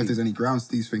exactly. if there's any grounds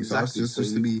to these things. Exactly. So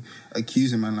just to be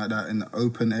accusing man like that in the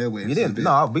open airwaves. We is a didn't. bit-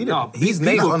 No, we didn't. No, His people-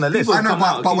 name's on the list. people- I know, come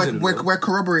out but accusing them, bro. we're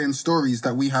corroborating stories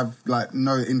that we have like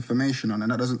no information on,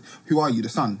 and that doesn't. Who are you, the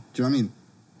son? Do you know what I mean?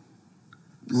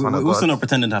 Son We're of also God. not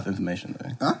pretending to have information,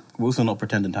 though. Huh? We're also not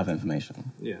pretending to have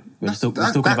information. Yeah. We're talking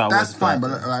about that's what's fine,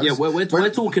 bad. but Yeah, we're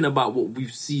talking about what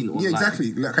we've seen online. yeah,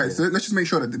 exactly. Okay, so let's just make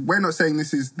sure that we're not saying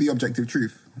this is the objective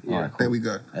truth. Yeah. Alright, cool. There we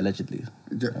go. Allegedly.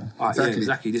 Yeah, Alright, yeah,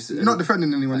 exactly. This is You're not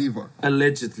defending anyone either.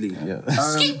 allegedly. Yeah.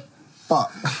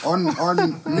 But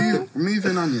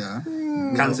moving on, yeah.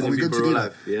 Cancelling Are we good people to in do real that?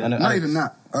 life. Yeah. I know. Not even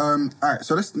that. All right,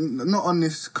 so let's not on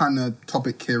this kind of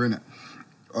topic here, innit?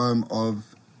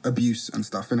 Of abuse and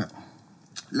stuff, innit?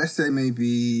 Let's say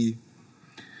maybe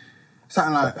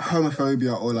something like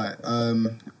homophobia or like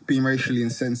being racially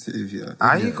insensitive, yeah.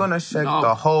 Are you gonna check No.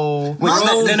 the whole? Wait,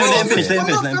 No, let him finish. I'm not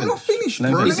finished, Let him bro. finish.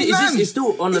 Let me Is land. this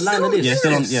still on the It's line of this? Yeah,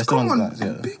 still on- yes, still on come that,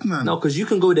 yeah. big man. No, because you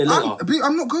can go there later.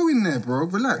 I'm not going there, bro.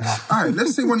 Relax. All right,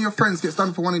 let's say one of your friends gets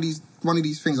done for one of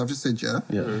these things I've just said, yeah?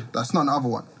 Yeah. That's not another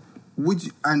one. Would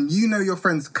you, and you know your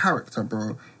friend's character,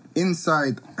 bro,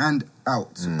 inside and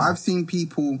out. I've seen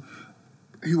people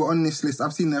who are on this list,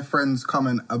 I've seen their friends come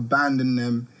and abandon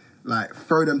them, like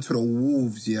throw them to the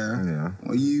wolves, yeah?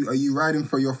 Are you riding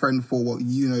for your friend for what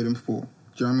you know them for?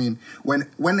 Do you know what I mean?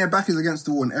 When their back is against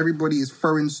the wall and everybody is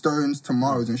throwing stones,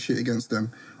 tomatoes and shit against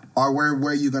them, where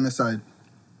are you gonna side?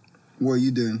 What are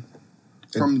you doing?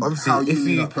 From Obviously, how you if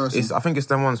knew you, that person. I think it's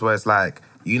them ones where it's like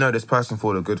you know this person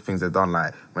for the good things they've done,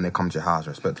 like when they come to your house,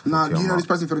 respectful. Nah, to your you know mum. this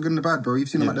person for the good and the bad, bro. You've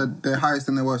seen them at their highest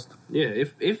and their worst. Yeah,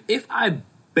 if I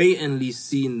blatantly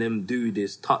seen them do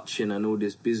this touching and all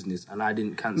this business and I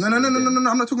didn't cancel. No. them,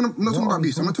 I'm not talking about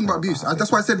abuse. I'm not talking about abuse.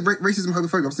 That's why I said racism,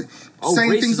 homophobia. I'm saying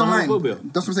saying racism, things online.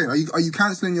 homophobia. That's what I'm saying. Are you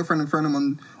canceling your friend and throwing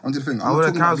them onto the thing? I would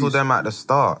have cancelled them at the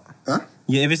start. Huh?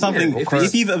 Yeah, if it's something, Yeah,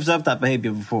 if you've observed that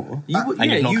behaviour before, You would,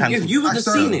 and you've not cancelled, if you would have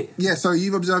seen it, Yeah, so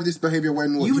you've observed this behavior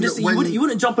when what? you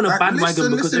wouldn't jump on a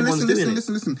bandwagon because everyone's doing it.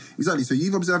 Listen. Exactly. So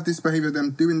you've observed this behavior of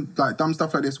them doing like dumb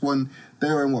stuff like this when they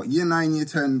were in what year 9, year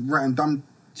 10, writing dumb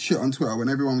shit on Twitter when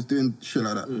everyone was doing shit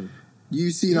like that.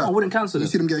 You see that? I wouldn't cancel You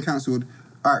them. see them getting cancelled.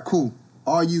 All right, cool.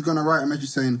 Are you gonna write a message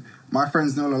saying my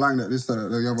friends no longer like that this, that,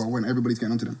 the other when everybody's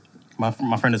getting onto them?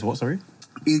 my friend is what? Sorry.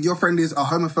 Your friend is a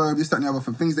homophobe, this, that, and the other,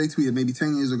 for things they tweeted maybe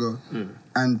 10 years ago.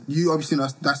 And you obviously know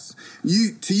that's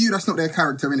not their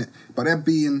character, innit? But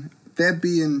they're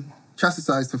being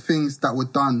chastised for things that were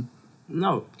done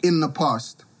No. in the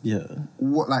past. Yeah.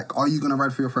 What, like, are you going to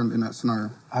ride for your friend in that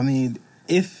scenario? I mean,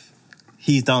 if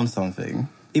he's done something,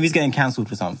 if he's getting cancelled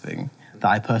for something that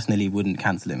I personally wouldn't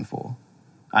cancel him for,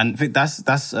 and I think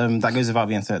that goes without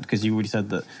being said, because you already said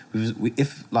that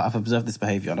if like I've observed this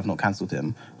behaviour and I've not cancelled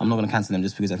him, I'm not going to cancel him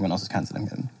just because everyone else is cancelling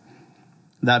him.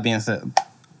 That being said,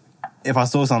 if I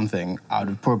saw something, I would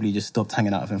have probably just stopped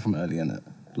hanging out with him from early in it.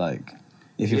 Like,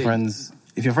 if he's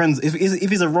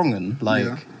a wrong un,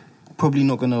 like, probably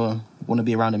not gonna want to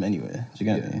be around him anyway. Do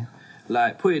you get me?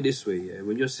 Like, put it this way, yeah,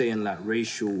 when you're saying like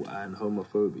racial and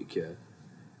homophobic, yeah,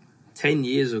 10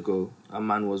 years ago, a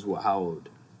man was what, how old?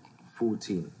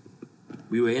 14.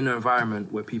 We were in an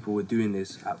environment where people were doing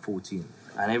this at 14.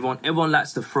 And everyone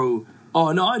likes to throw,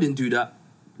 oh no, I didn't do that.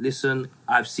 Listen,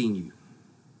 I've seen you.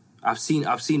 I've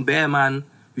seen Bear Man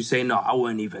who say, no, I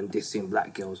weren't even dissing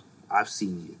black girls. I've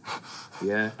seen you.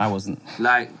 Yeah? I wasn't.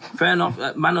 Like, fair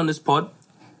enough, man on this pod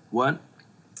weren't.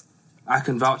 I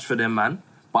can vouch for them, man.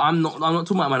 But I'm not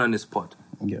talking about man on this pod.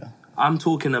 Yeah. I'm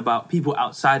talking about people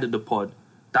outside of the pod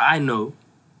that I know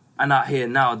and out here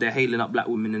now, they're hailing up black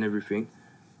women and everything.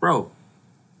 Bro,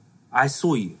 I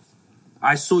saw you.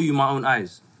 I saw you with my own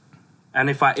eyes.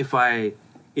 And if I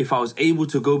was able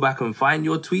to go back and find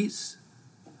your tweets,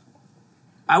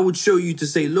 I would show you to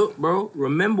say, look, bro,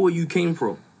 remember where you came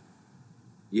from.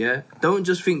 Yeah? Don't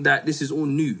just think that this is all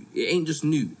new. It ain't just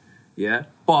new. Yeah?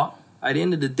 But at the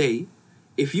end of the day,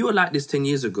 if you were like this 10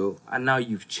 years ago and now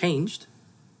you've changed,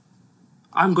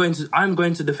 I'm going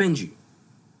to defend you.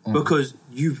 Because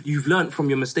you've learned from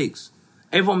your mistakes.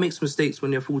 Everyone makes mistakes when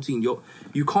they're 14.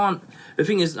 You can't. The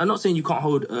thing is, I'm not saying you can't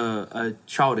hold a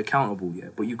child accountable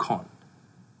yet, but you can't.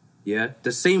 Yeah,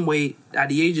 the same way at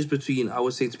the ages between, I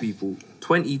would say to people,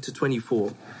 20 to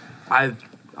 24, I'm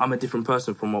a different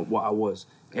person from what I was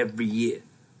every year.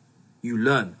 You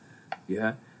learn.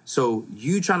 Yeah. So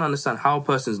you trying to understand how a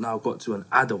person's now got to an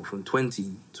adult from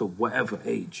 20 to whatever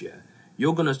age. Yeah,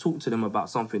 you're gonna talk to them about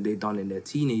something they've done in their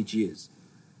teenage years.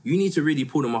 You need to really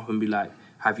pull them up and be like,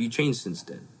 have you changed since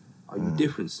then? Are you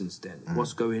different since then?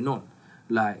 What's going on?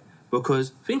 Like,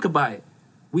 because think about it.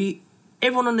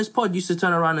 Everyone on this pod used to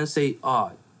turn around and say,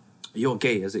 you're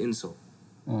gay as an insult.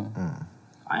 I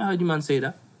ain't heard you man say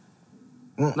that.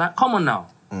 Like, come on now.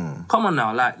 Come on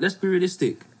now. Like, let's be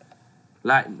realistic.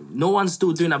 Like, no one's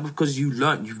still doing that because you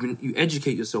learn, you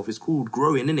educate yourself. It's called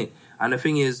growing, innit? And the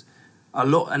thing is,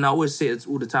 and I always say it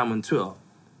all the time on Twitter,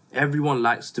 everyone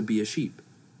likes to be a sheep.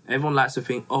 Everyone likes to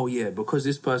think, oh yeah, because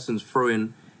this person's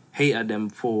throwing hate at them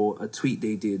for a tweet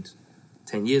they did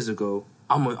 10 years ago,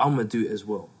 I'm gonna do it as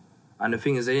well. And the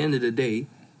thing is, at the end of the day,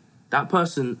 that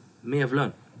person may have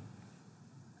learned.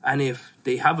 And if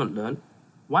they haven't learned,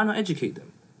 why not educate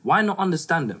them? Why not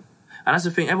understand them? And that's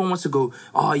the thing, everyone wants to go,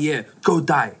 oh yeah, go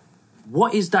die.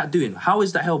 What is that doing? How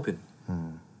is that helping?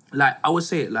 Like, I would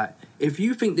say it like, if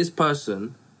you think this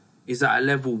person is at a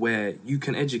level where you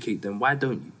can educate them, why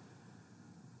don't you?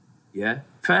 Yeah?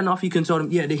 Fair enough, you can tell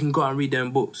them, yeah, they can go out and read their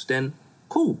own books. Then,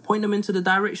 cool, point them into the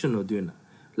direction of doing that.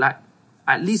 Like,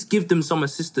 at least give them some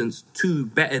assistance to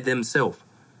better themselves.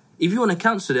 If you want to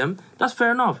cancel them, that's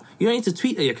fair enough. You don't need to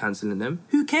tweet that you're cancelling them.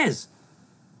 Who cares?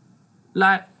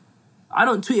 Like, I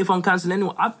don't tweet if I'm cancelling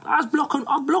anyone. I'll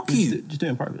block you. Just do it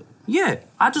in private. Yeah,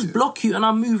 I just block you and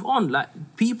I move on.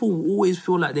 Like, people always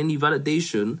feel like they need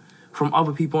validation from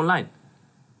other people online.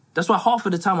 That's why half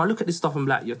of the time I look at this stuff and I'm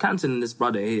like, you're cancelling this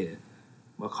brother here.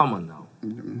 Well, come on now.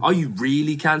 Are you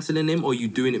really cancelling him or are you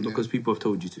doing it because people have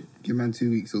told you to? Give man 2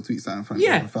 weeks or tweet something,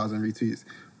 Yeah. 1,000 retweets.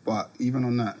 But even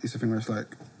on that, it's a thing where it's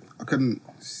like, I couldn't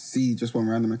see just one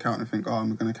random account and think,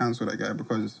 I'm going to cancel that guy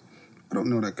because I don't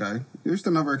know that guy. You're just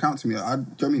another account to me. Do you know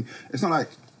what I mean? It's not like,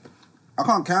 I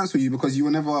can't cancel you because you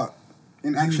were never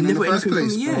in action in the first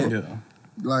place, bro. Yeah.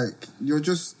 Like, you're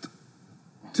just,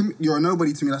 to me, you're a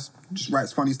nobody to me that just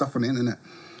writes funny stuff on the internet.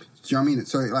 Do you know what I mean?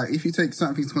 So, like, if you take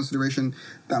certain things into consideration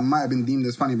that might have been deemed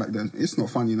as funny back then, it's not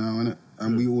funny now, innit?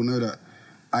 And we all know that.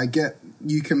 I get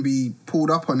you can be pulled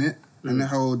up on it and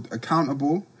held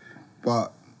accountable,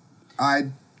 but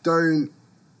I don't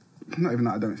not even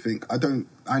that I don't think.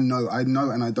 I know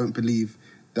and I don't believe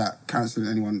that cancelling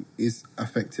anyone is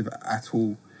effective at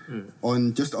all.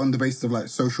 On the basis of like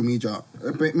social media.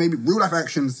 Maybe real life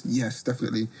actions, yes,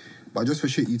 definitely. But just for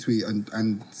shit you tweet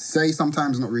and say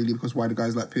sometimes not really, because why do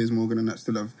guys like Piers Morgan and that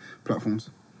still have platforms?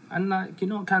 And like, you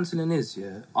know what cancelling is,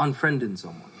 yeah? Unfriending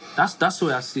someone. That's the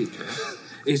way I see it, yeah?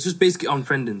 It's just basically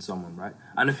unfriending someone, right?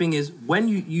 And the thing is, when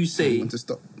you say... When to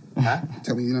stop. Huh?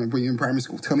 Tell me, when you're in primary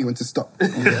school, tell me when to stop.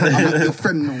 I'm not your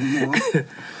friend no more.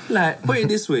 Like, put it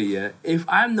this way, yeah? If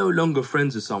I'm no longer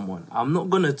friends with someone, I'm not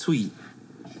gonna tweet,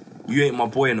 you ain't my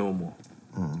boy no more.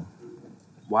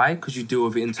 Why? Because you deal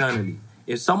with it internally.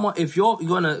 If you're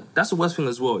gonna... That's the worst thing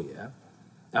as well, yeah?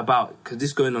 Because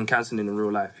this going on cancelling in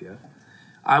real life, yeah?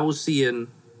 I was seeing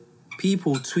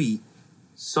people tweet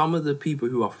some of the people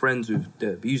who are friends with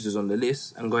the abusers on the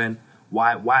list and going,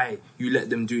 why you let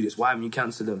them do this? Why haven't you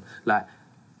cancelled them? Like,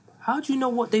 how do you know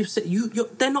what they've said?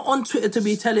 They're not on Twitter to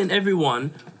be telling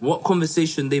everyone what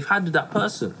conversation they've had with that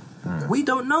person. We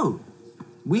don't know.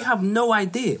 We have no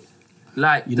idea.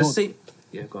 Like, You the know- same...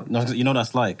 Yeah, go on. No, you know what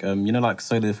that's like. You know, like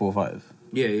Solo 4-5.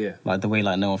 Yeah. Like the way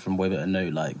like no one from Way Better Know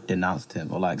like denounced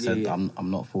him or like said Yeah.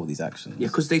 I'm not for these actions. Yeah,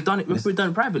 because they've done it. We've done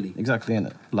it privately. Exactly,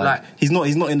 innit? Like- He's not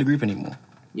in the group anymore.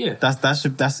 Yeah.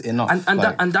 That's enough.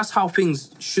 And that's how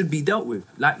things should be dealt with.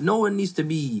 Like, no one needs to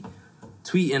be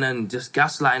tweeting and just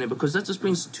gaslighting it, because that just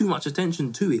brings too much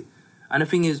attention to it. And the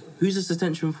thing is, who's this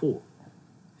attention for?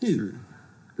 Who? True.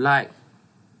 Like,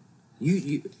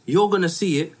 you're gonna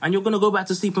see it and you're gonna go back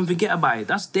to sleep and forget about it.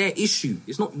 That's their issue.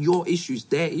 It's not your issue. It's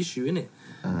their issue, innit?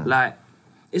 Like,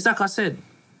 it's like I said,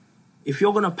 if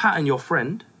you're gonna pattern your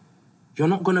friend, you're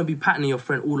not gonna be patterning your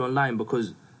friend all online,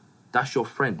 because that's your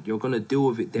friend. You're gonna deal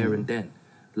with it there and then.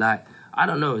 Like, I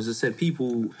don't know. As I said,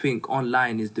 people think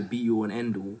online is the be all and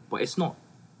end all, but it's not.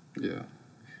 Yeah.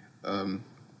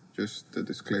 Just a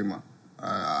disclaimer.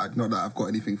 Not that I've got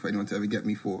anything for anyone to ever get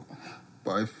me for,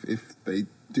 but if they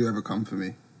do ever come for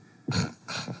me,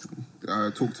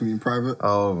 talk to me in private.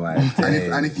 Oh my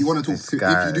And if you want to talk to,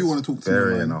 if you do want to talk to me,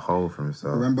 burying man, a hole for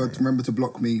himself. remember to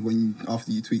block me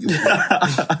after you tweet your. You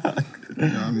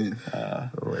know what I mean? Oh,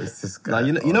 it's this guy.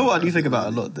 Like, you know what I do think about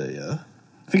a lot though, yeah?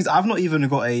 Things I've not even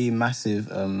got a massive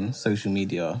social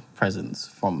media presence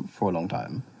for a long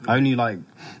time. I only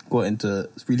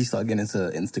really started getting into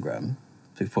Instagram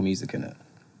for music in it.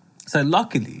 So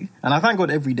luckily, and I thank God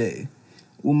every day,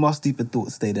 all my stupid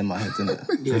thoughts stayed in my head, innit?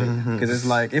 Yeah. Because it's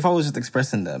like, if I was just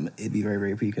expressing them, it'd be very,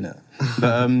 very peak, innit?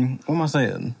 But what am I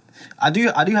saying? I do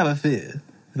have a fear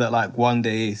that like one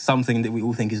day something that we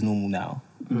all think is normal now,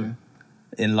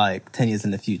 in like 10 years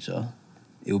in the future,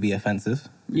 it will be offensive.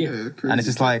 Yeah. crazy. And it's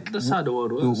just like That's how the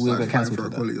world works. we'll Like get cancelled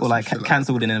fighting for for equality that, or or like some shit like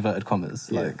cancelled in inverted commas.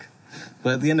 Yeah. Like,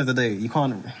 but at the end of the day, you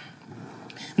can't.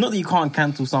 Not that you can't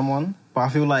cancel someone, but I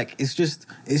feel like it's just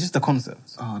a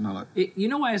concept. Oh no, like You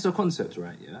know why it's a concept,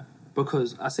 right? Yeah,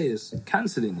 because I say this,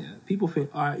 cancelling. Yeah, people think,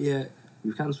 all right, yeah,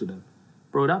 you've cancelled them,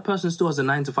 bro. That person still has a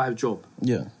 9-to-5 job.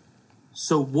 Yeah,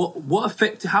 So what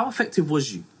effect? How effective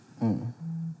was you?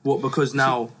 What? Because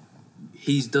now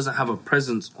he doesn't have a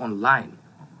presence online.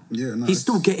 yeah, no, He's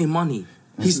still getting money.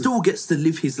 He still gets to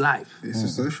live his life. It's a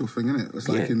social thing, isn't it? It's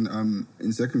like Yeah.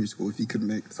 in secondary school, if you could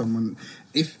make someone,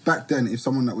 if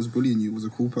someone that was bullying you was a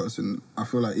cool person, I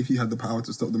feel like if you had the power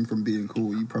to stop them from being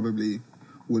cool, you probably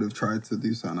would have tried to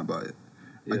do something about it.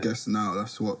 I Yeah. guess now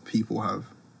that's what people have.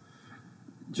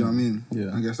 Do you know what I mean?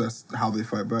 Yeah. I guess that's how they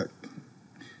fight back.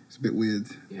 It's a bit weird.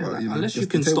 Yeah, but, like, you know, unless just you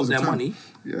can the tables stop of their time. money.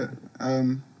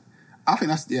 Yeah. I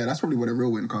think that's probably where the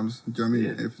real win comes. Do you know what I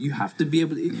mean? Yeah. If You have to be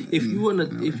able. If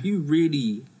you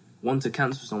really want to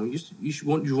cancel someone,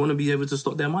 you want to be able to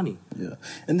stop their money. yeah.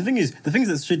 And the things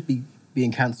that should be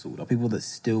being cancelled are people that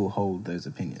still hold those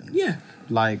opinions. Yeah.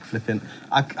 Like flipping,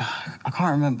 I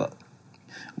can't remember.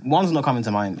 One's not coming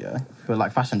to mind, yeah. But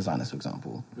like fashion designers, for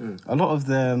example, a lot of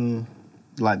them,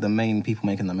 like the main people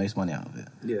making the most money out of it,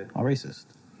 Yeah. are racist,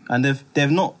 and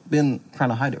they've not been trying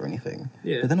to hide it or anything.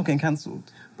 Yeah. But they're not getting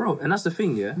cancelled. Bro, and that's the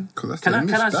thing, yeah. 'Cause that's Can the I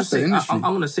industry- just that's the say? industry. I'm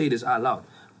gonna say this out loud.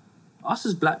 Us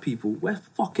as black people, we're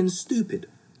fucking stupid,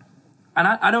 and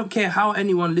I don't care how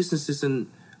anyone listens to this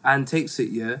and takes it.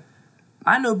 Yeah,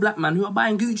 I know black men who are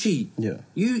buying Gucci. Yeah.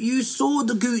 You saw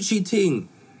the Gucci thing.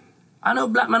 I know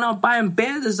black men are buying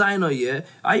bare designer. Yeah,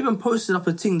 I even posted up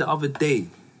a thing the other day.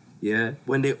 Yeah,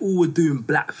 when they all were doing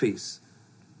blackface,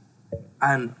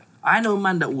 and I know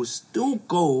man that will still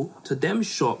go to them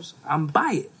shops and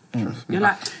buy it. You're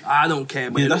like, I don't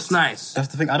care, but it looks nice. That's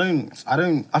the thing.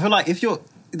 I feel like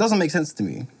it doesn't make sense to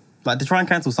me. Like to try and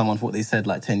cancel someone for what they said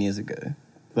like 10 years ago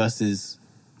versus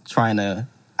trying to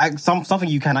something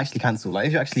you can actually cancel. Like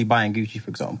if you're actually buying Gucci, for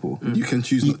example, You can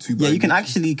choose not to. Buy you can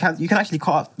Gucci.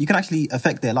 you can actually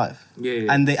affect their life.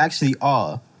 Yeah. And they actually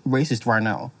are racist right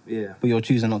now. Yeah. But you're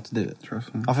choosing not to do it.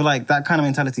 Trust me. I feel like that kind of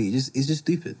mentality is just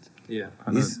stupid. Yeah.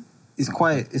 It's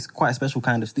quite a special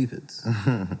kind of stupid.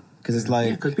 Because it's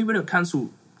like Because people don't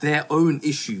cancel their own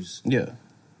issues yeah.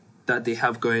 that they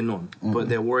have going on, but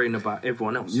they're worrying about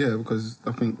everyone else. Yeah, because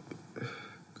I think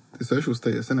the social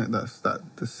status, innit? That's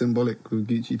the symbolic with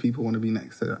Gucci. People want to be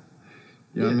next to that.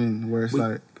 You know what I mean? Where it's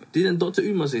like Didn't Dr.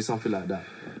 Umar say something like that?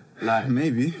 Like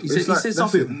maybe he said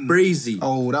something crazy.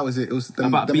 Oh, that was it. It was the,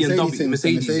 About the BMW,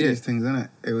 Mercedes, yeah. things, innit?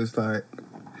 It was like,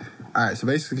 all right. So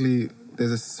basically,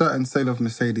 there's a certain sale of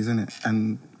Mercedes, innit?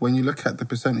 And when you look at the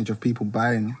percentage of people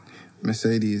buying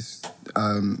Mercedes,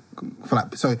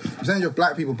 percentage of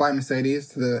black people buying Mercedes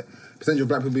to the percentage of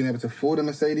black people being able to afford a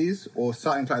Mercedes or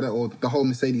something like that, or the whole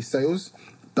Mercedes sales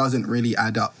doesn't really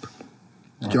add up. Do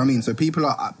you know what I mean? So people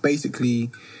are basically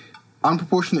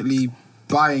unproportionately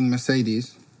buying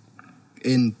Mercedes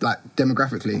in like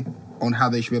demographically on how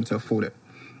they should be able to afford it.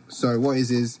 So what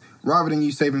is rather than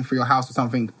you saving for your house or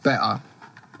something better,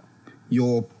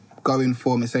 you're going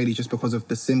for Mercedes just because of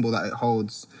the symbol that it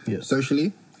holds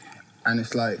socially. And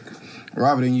it's like,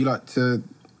 rather than you like to,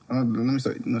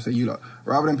 not say you lot,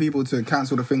 rather than people to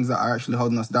cancel the things that are actually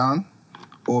holding us down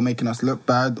or making us look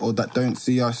bad or that don't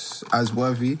see us as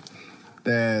worthy,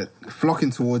 they're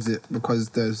flocking towards it because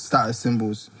there's status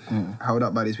symbols held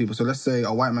up by these people. So let's say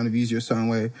a white man views you a certain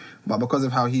way, but because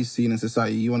of how he's seen in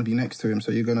society, you want to be next to him,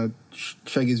 so you're going to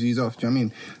shake his views off. Do you know what I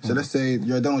mean? So let's say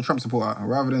you're a Donald Trump supporter.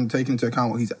 Rather than taking into account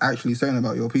what he's actually saying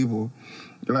about your people,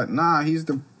 you're like, nah, he's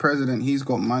the president, he's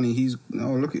got money,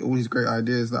 look at all these great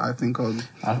ideas that I think of.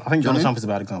 I think Donald Trump is a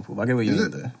bad example, but I get what you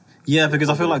mean though. Yeah, because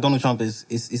I feel like Donald Trump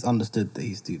is understood that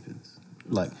he's stupid.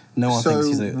 Like, no one thinks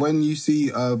he's a... So when you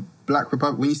see a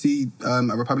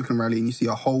a Republican rally and you see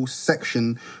a whole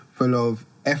section full of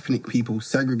ethnic people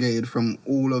segregated from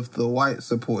all of the white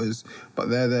supporters, but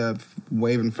they're there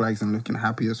waving flags and looking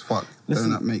happy as fuck,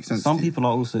 doesn't that make sense? Some people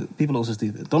are also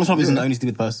stupid. Donald Trump isn't the only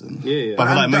stupid person. Yeah. But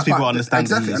I feel like most people understand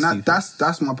exactly, that and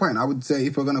that's my point. I would say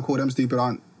if we're going to call them stupid,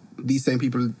 aren't these same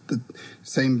people the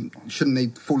same? Shouldn't they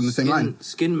fall in the same line?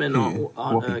 Skin men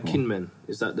aren't kin men.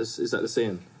 Is that the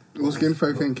saying? All skin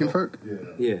folk and kinfolk?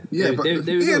 Yeah.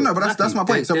 But that's my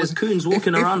point. There's coons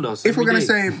walking around us. If we're going to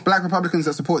every day. say black Republicans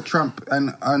that support Trump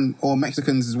and or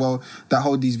Mexicans as well that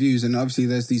hold these views, and obviously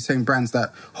there's these same brands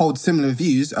that hold similar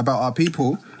views about our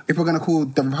people. If we're going to call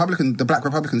the black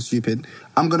Republicans stupid,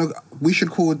 we should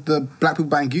call the black people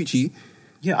buying Gucci.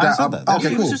 Yeah, I said that.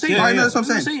 Okay, cool. That's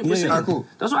what I'm saying. We're saying. Alright, cool.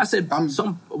 That's what I said. I may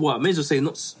as well say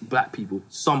not black people.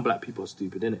 Some black people are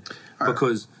stupid, innit?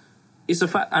 Because it's a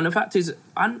fact, and the fact is,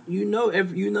 and you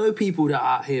know people that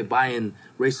are out here buying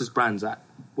racist brands. That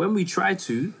when we try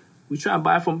and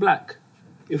buy from black,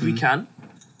 if we can.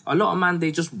 A lot of man,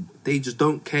 they just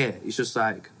don't care. It's just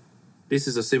like, this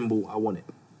is a symbol, I want it.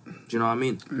 Do you know what I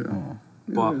mean? Yeah.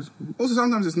 But also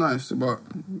sometimes it's nice, but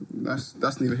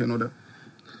that's neither here nor there.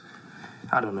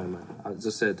 I don't know, man. As I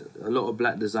said, a lot of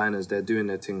black designers, they're doing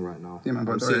their thing right now. Yeah, man,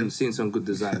 but I'm seeing some good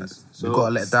designs. We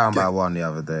got let down by one the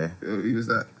other day. Who was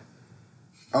that?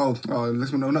 Oh, we're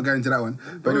not going into that one.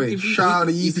 But Bro, anyway, if shout out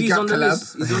to Yeezy Gap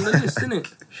collab. He's on the list, isn't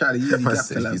it? Shout out to Yeezy Gap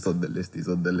collab. He's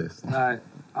on the list. Like,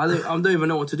 I don't even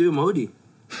know what to do with my hoodie.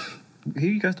 Who are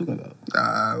you guys talking about?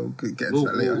 We'll get into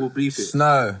that later. We'll bleep it.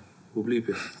 Snow. We'll bleep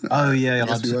it. Oh, yeah,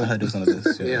 Yes, we will. I heard it was on the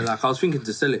list. Yeah, like I was thinking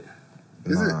to sell it.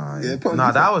 Is it? Yeah, put on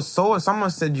Nah, YouTube. that was so... Someone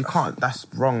said you can't... That's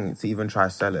wrong to even try to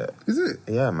sell it. Is it?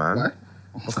 Yeah, man. Why?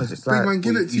 Because it's Big like... man,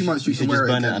 give it 2 months. You can should just wear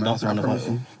burn it again, and man. dance around I the promise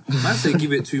fight. you. Man say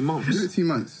give it 2 months. Give it 2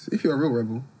 months. If you're a real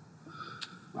rebel.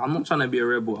 I'm not trying to be a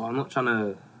rebel. I'm not trying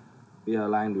to be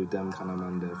aligned with them kind of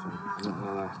man there, fam. I'm not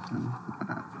gonna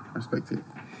lie. I respect it.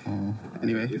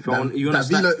 Anyway, If I want- you wanna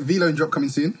that V-Loan drop coming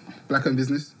soon. Black-owned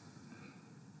business.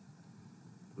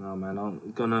 No, man, I'm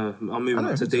moving don't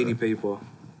up to think Daily Paper.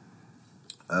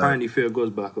 Apparently, Fear goes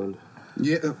black on.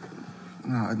 Yeah.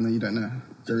 No, you don't know.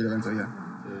 Jerry Lorenzo, yeah.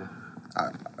 Yeah.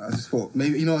 I just thought,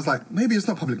 maybe, maybe it's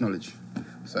not public knowledge.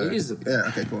 So, It isn't. Yeah,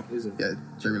 okay, cool. It isn't. Yeah,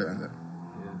 Jerry Lorenzo.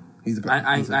 Yeah. He's a black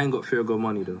I ain't got Fear God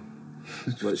money, though.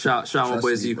 But shout my Trust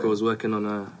boy me, Zico bro. is working on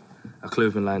a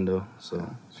clothing line, though.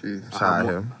 So Jeez. Shout out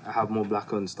him. I have more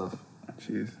black on stuff.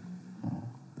 Jeez.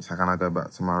 So can I go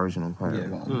back to my original point? Yeah,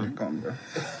 go on. Come on, bro.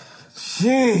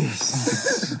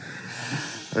 Jeez.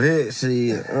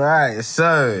 Literally, right.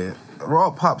 So,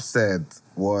 what Pup said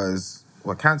was,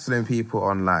 we're cancelling people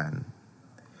online,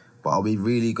 but are we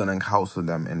really going to cancel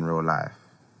them in real life?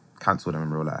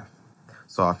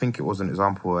 So I think it was an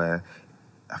example where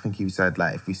I think he said,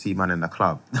 like, if we see man in the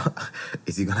club,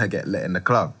 is he gonna get let in the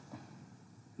club?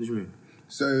 What do you mean?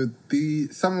 So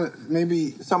some of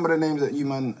the names that you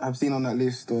man have seen on that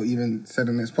list or even said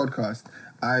on this podcast,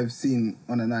 I've seen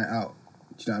on a night out.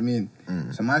 Do you know what I mean?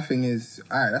 So my thing is,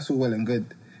 all right, that's all well and good.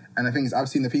 And the thing is, I've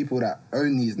seen the people that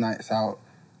own these nights out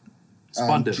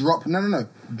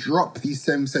drop these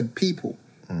same said people.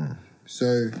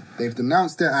 So they've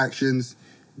denounced their actions,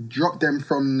 dropped them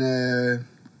from their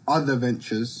other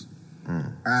ventures.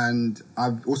 And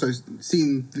I've also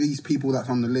seen these people that's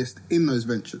on the list in those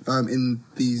ventures, in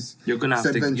these. You're gonna have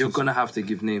said to. ventures. You're gonna have to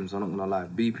give names. I'm not gonna lie.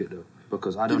 Beep it though,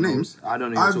 because I don't know. Names. I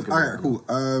don't know. What you're talking Alright, about.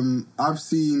 cool. I've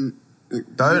seen.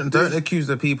 Don't accuse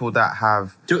the people that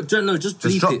have. Just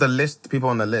bleep drop it. the list. People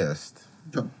on the list.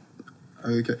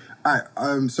 Okay.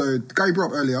 Alright. So the guy you brought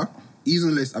up earlier, he's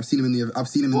on the list. I've seen him in the. I've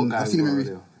seen him in. I've seen him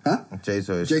in. Huh? J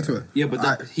Tour. J Tour. Yeah,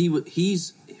 but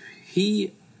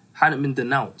he hadn't been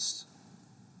denounced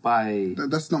by.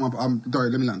 That's not my. Sorry.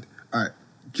 Let me land. All right.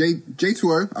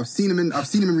 J2O. I've seen him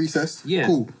in Recess. Yeah.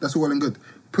 Cool. That's all well and good.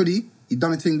 Puddy. He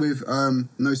done a thing with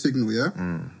No Signal. Yeah.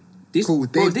 This, Cool.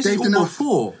 bro, this is all denounced-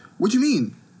 before. What do you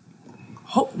mean?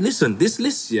 Listen, this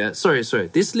list, yeah. Sorry.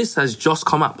 This list has just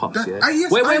come out, Pops. Yeah.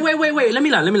 Yes, Wait. Let me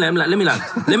land.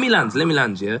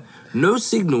 Yeah. No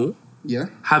Signal Yeah.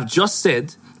 have just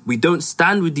said we don't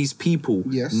stand with these people.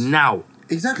 Yes. Now.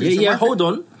 Exactly. So Yeah. my Hold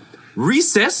on.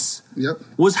 Recess Yep.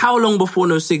 was how long before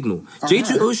No Signal? J2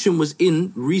 Alright. Ocean was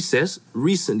in Recess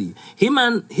recently. Him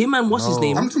and what's his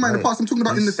name? I'm talking about in the past. I'm talking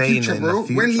about in the saying future, in the bro.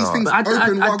 When these future. things But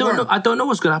open, I don't know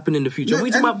what's gonna happen in the future. No,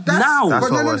 We're talking and about that's- now. That's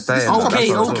But what no, we're this is saying. what I'm Okay.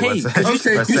 saying. Because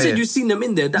Okay, you cool. said you've seen them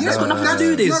in there. That's got nothing to do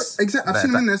with this. No, exactly. I've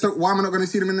seen them in there, so why am I not going to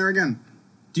see them in there again?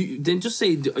 Then just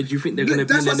say, do you think they're gonna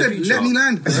be in That's there what I in the said. future? Let me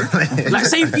land, bro. Like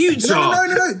say future. No. Nah, Let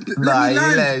he me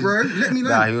land, let- bro. Let me land.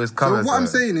 Nah, he was covered, So what I'm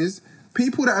sir. saying is,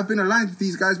 people that have been aligned with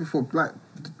these guys before, like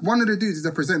one of the dudes is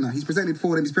a presenter. He's presented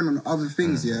for them. He's been on other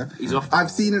things. Yeah, He's off that I've now.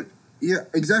 seen it. Yeah,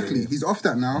 exactly. He's off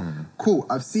that now. Cool.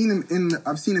 I've seen him in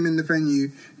the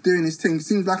venue doing his thing.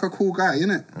 Seems like a cool guy,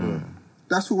 innit?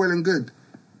 That's all well and good,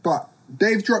 but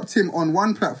they've dropped him on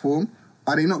one platform.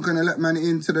 Are they not going to let man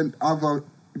into the other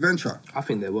venture? I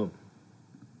think they won't.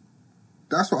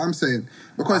 That's what I'm saying.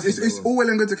 Because think it's they will. all well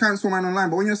and good to cancel man online,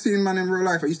 but when you're seeing man in real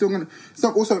life, are you still going to...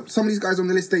 Also, some of these guys on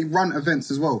the list, they run events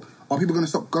as well. Are people going to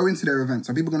stop going to their events?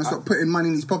 Are people going to stop putting money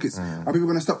in these pockets? Are people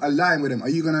going to stop aligning with them? Are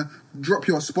you going to drop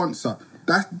your sponsor?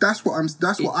 That's what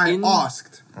I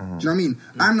asked. Do you know what I mean?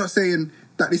 I'm not saying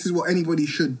that this is what anybody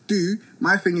should do.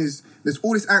 My thing is, there's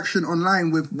all this action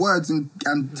online with words and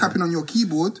tapping on your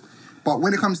keyboard, but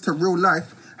when it comes to real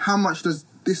life, how much does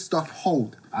this stuff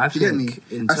hold? I Do you get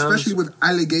think me? in terms- Especially with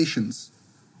allegations.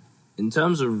 In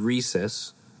terms of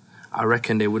Recess, I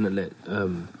reckon they wouldn't let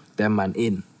them man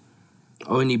in,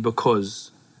 only because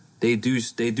they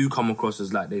do come across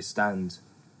as like they stand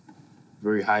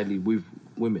very highly with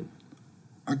women.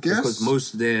 I guess. Because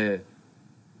most of their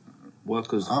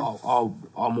workers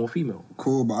are more female.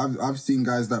 Cool, but I've seen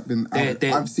guys that have been outed.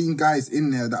 They're- I've seen guys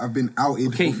in there that have been outed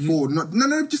Okay, before. No,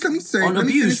 just let me say. On let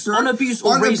me abuse, finish, bro. on abuse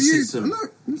or racism. No,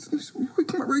 we're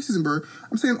talking about racism, bro.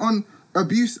 I'm saying on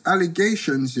abuse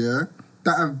allegations, yeah,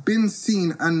 that have been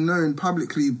seen and known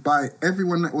publicly by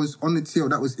everyone that was on the TL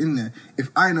that was in there. If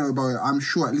I know about it, I'm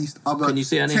sure at least other Can you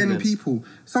say her name 10 then? people.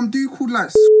 Some dude called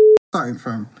like something,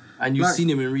 fam. And you've seen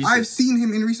him in Recess? I've seen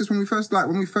him in Recess when we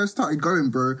first started going,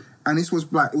 bro. And this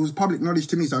was like, it was public knowledge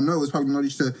to me, so I know it was public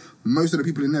knowledge to most of the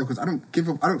people in there because I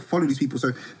don't follow these people.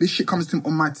 So this shit comes to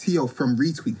on my TL from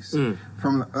retweets,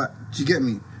 from do you get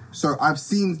me? So I've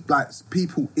seen like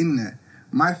people in there.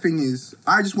 My thing is,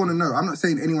 I just want to know. I'm not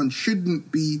saying anyone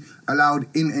shouldn't be allowed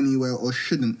in anywhere or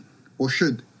shouldn't or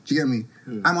should. Do you get me?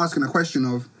 I'm asking a question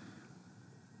of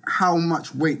how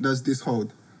much weight does this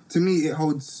hold? To me, it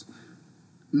holds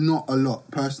not a lot.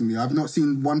 Personally, I've not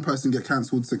seen one person get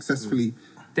cancelled successfully.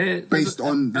 Based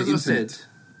on the as I internet. said,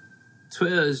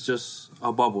 Twitter is just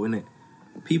a bubble, innit?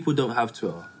 People don't have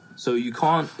Twitter. So you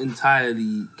can't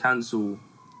entirely cancel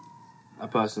a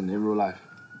person in real life,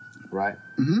 right?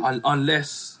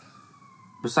 Unless,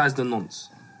 besides the nonce,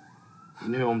 you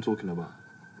know who I'm talking about?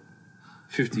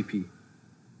 50p.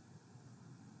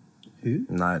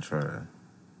 Nitro.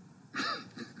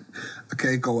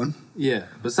 Okay, go on. Yeah,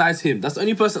 besides him. That's the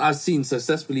only person I've seen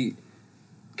successfully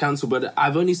cancel, but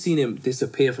I've only seen him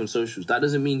disappear from socials. That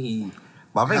doesn't mean he...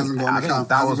 But I Hasn't think, got an I think account.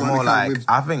 that Hasn't was got an more account like, with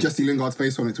I think, Jesse Lingard's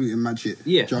face on it, tweeting mad shit.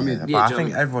 Yeah. Do you know what I mean? but Yeah, I do you know think what I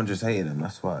mean? everyone just hated him.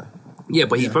 That's why. Yeah,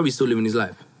 but he's Yeah. probably still living his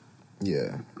life. Yeah. Do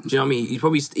you know what I mean? He's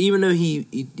probably, even though he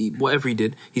whatever he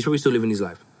did, he's probably still living his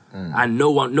life. And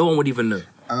no one would even know.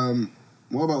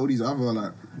 What about all these other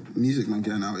like music man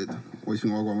getting outed? What do you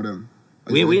think I'll go on with them?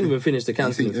 We ain't even finished the Do you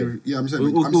cancelling think thing. yeah, I'm saying.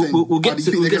 We'll I'm saying, get do you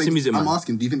to think they're gonna- music, man. I'm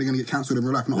asking, do you think they're going to get cancelled in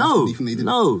real life? Not asking, No, do you think they did?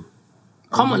 no.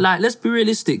 Come on, like, let's be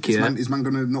realistic here. Is man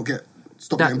going to not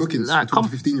stop getting bookings like, for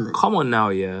 15-year-olds? come on now,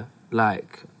 yeah.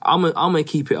 Like, I'm gonna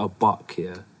keep it a buck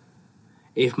here.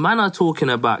 If man are talking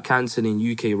about cancelling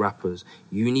UK rappers,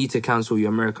 you need to cancel your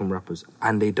American rappers,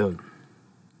 and they don't.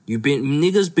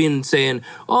 Niggas been saying,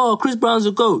 oh, Chris Brown's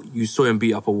a GOAT. You saw him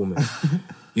beat up a woman.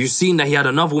 You seen that he had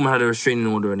another woman had a restraining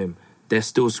order on him. They're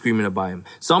still screaming about him.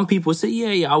 Some people say,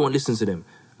 yeah, I won't listen to them.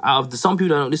 Out of some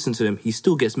people that don't listen to them, he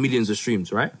still gets millions of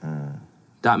streams, right?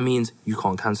 That means you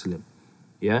can't cancel him.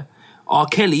 Yeah? R.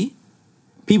 Kelly,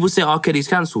 people say R. Kelly's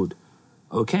cancelled.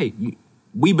 Okay,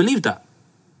 we believe that.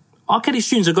 R. Kelly's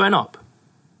streams are going up.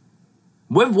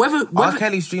 Whether R.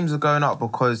 Kelly's streams are going up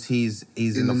because he's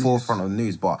in the forefront of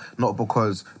news, but not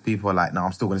because people are like, no,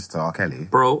 I'm still going to listen to R. Kelly.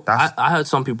 Bro,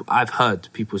 I've heard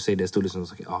people say they're still listening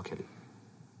to R. Kelly.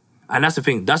 And that's the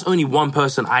thing. That's only one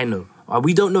person I know.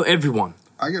 We don't know everyone.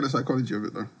 I get the psychology of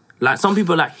it though. Like, some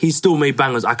people are like, he still made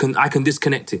bangers. I can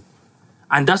disconnect it.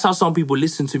 And that's how some people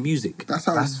listen to music. That's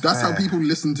how people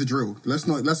listen to drill. Let's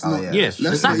not. yeah. Yes,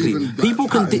 let's exactly. not even, People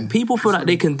pattern. people feel like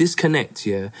they can disconnect,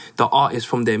 the artist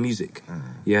from their music.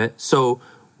 Yeah. So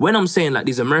when I'm saying like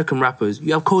these American rappers,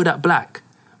 you have Kodak Black.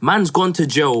 Man's gone to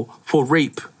jail for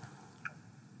rape.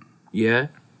 Yeah.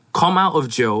 Come out of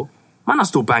jail. Man are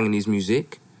still banging his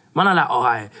music. Man are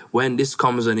like, when this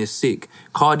comes and it's sick.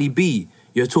 Cardi B,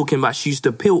 you're talking about she used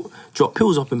to drop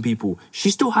pills up in people. She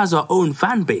still has her own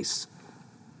fan base.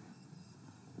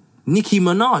 Nicki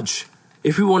Minaj,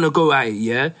 if we want to go at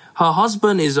it, her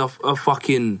husband is a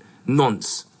fucking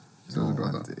nonce.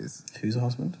 Who's her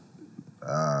husband?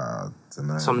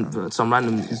 Some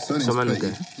random His surname's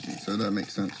guy. Petty, so that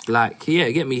makes sense. Like,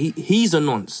 get me? He's a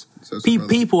nonce. So it's a brother.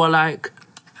 People are like,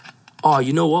 oh,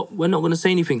 you know what? We're not going to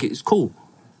say anything. It's cool.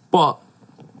 But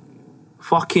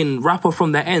fucking rapper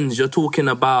from the ends, you're talking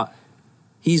about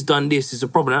he's done this, it's a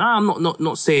problem. And I'm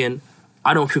not saying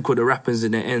I don't think what the rappers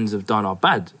in the ends have done are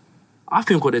bad. I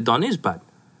think what they've done is bad.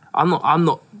 I'm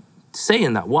not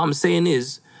saying that. What I'm saying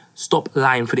is stop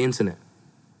lying for the internet.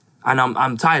 And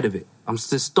I'm tired of it. I'm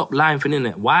just stop lying for the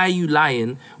internet. Why are you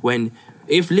lying when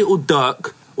if Little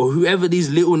Durk or whoever these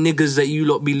little niggas that you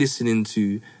lot be listening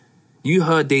to, you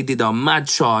heard they did a mad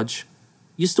charge,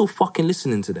 you're still fucking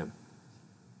listening to them.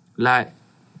 Like,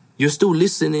 you're still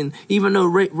listening, even though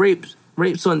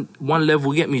rape's on one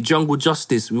level, get me, jungle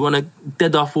justice. We want to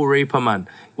dead off all raper, man.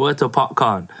 Word to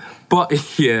Popcorn.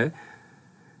 But, you,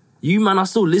 man, are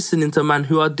still listening to man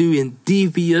who are doing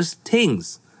devious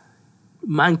things.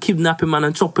 Man kidnapping, man,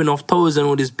 and chopping off toes and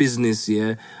all this business,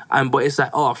 but it's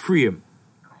like, free him.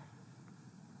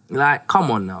 Like, come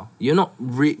on now. You're not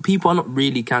people are not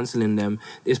really cancelling them.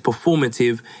 It's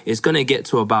performative. It's going to get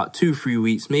to about 2-3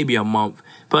 weeks, maybe a month.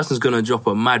 Person's going to drop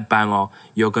a mad banger.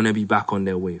 You're going to be back on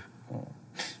their wave.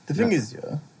 The thing is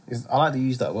I like to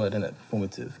use that word, innit,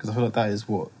 performative, because I feel like that is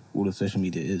what all of social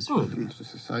media is. Really. It's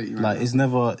just society, right? Like, it's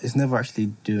never actually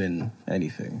doing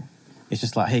anything. It's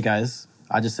just like, hey guys,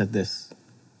 I just said this,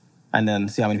 and then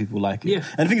see how many people like it. Yeah.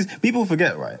 And the thing is, people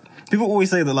forget, right? People always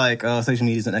say that like social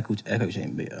media is an echo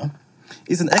chamber. Yeah?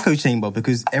 It's an echo chamber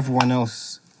because everyone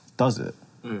else does it.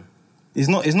 It's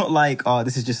not like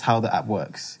this is just how the app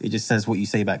works. It just says what you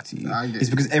say back to you. It's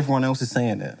because everyone else is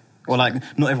saying it, or like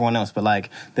not everyone else, but like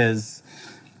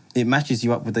it matches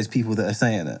you up with those people that are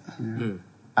saying it.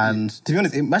 And to be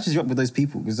honest, it matches you up with those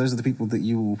people because those are the people that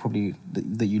you will probably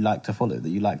that you like to follow, that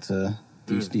you like to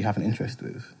that you have an interest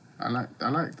with. I like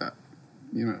that.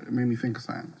 You know, it made me think of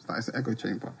something. It's like it's an echo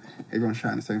chamber. Everyone's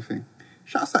shouting the same thing.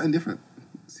 Shout something different.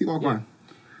 See what I'm going.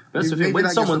 That's the thing. Maybe When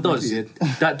that someone gets does,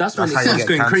 something that's when it how you starts get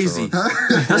going crazy.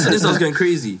 cancelled. That's when it starts going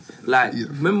crazy. Like, Yeah.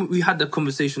 remember we had the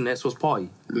conversation at Xbox Party?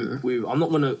 Yeah. I'm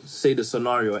not going to say the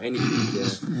scenario or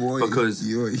anything, Boy,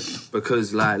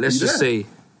 because like, let's You just there? say,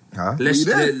 Huh? let's You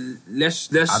there? let's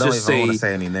I don't just even say, want to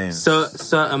say any names.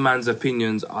 certain man's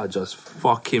opinions are just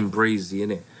fucking brazy,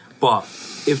 innit? But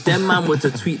if them man were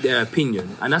to tweet their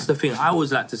opinion, and that's the thing I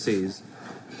always like to say is,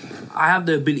 I have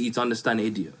the ability to understand an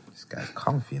idiot. This guy's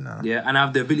comfy now. Yeah, and I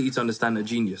have the ability to understand a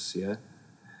genius,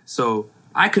 So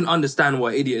I can understand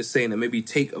what idiot is saying and maybe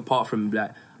take apart from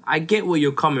like, I get where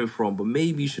you're coming from, but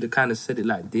maybe you should have kind of said it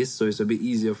like this so it's a bit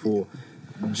easier for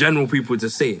general people to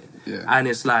say it. Yeah. And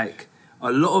it's like,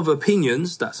 a lot of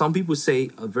opinions that some people say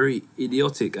are very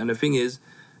idiotic. And the thing is,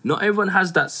 not everyone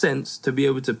has that sense to be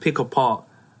able to pick apart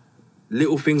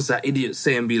little things that idiots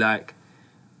say and be like,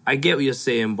 I get what you're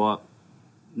saying, but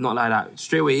not like that.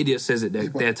 Straight away, idiot says it,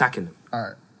 they're attacking them. All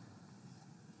right.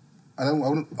 I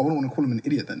wouldn't want to call him an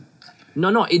idiot then. No,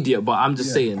 not idiot, but I'm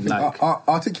just I saying, think like,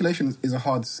 articulation is a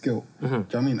hard skill. Do you know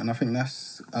what I mean? And I think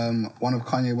that's one of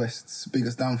Kanye West's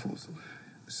biggest downfalls.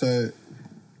 So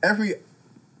every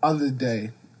other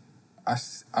day,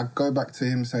 I go back to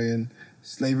him saying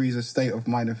slavery is a state of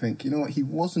mind and think, you know what, he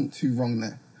wasn't too wrong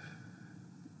there.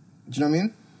 Do you know what I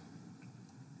mean?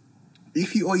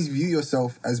 If you always view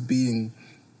yourself as being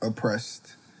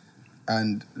oppressed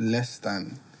and less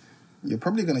than, you're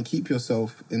probably going to keep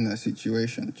yourself in that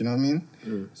situation. Do you know what I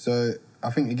mean? So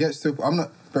I think it gets to...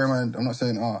 Bear in mind, I'm not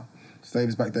saying,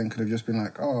 slaves back then could have just been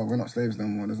like, we're not slaves no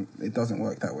more. It doesn't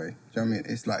work that way. Do you know what I mean?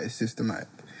 It's like, it's systematic.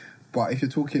 But if you're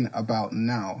talking about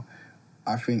now,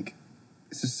 I think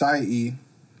society,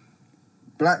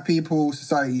 black people,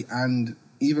 society, and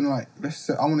even like,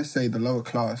 I want to say the lower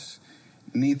class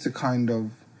need to kind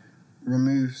of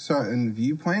remove certain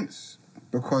viewpoints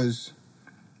because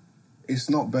it's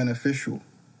not beneficial,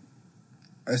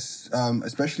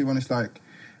 especially when it's like,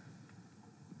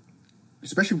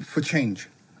 especially for change.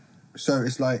 So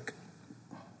it's like,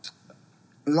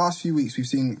 last few weeks we've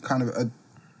seen kind of a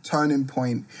turning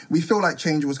point. We feel like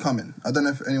change was coming. I don't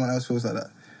know if anyone else feels like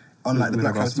that on like the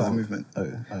Black Lives Matter movement.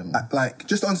 Like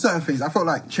just on certain things, I felt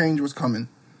like change was coming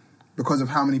because of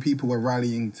how many people were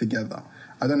rallying together.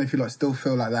 I don't know if you like still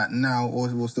feel like that now or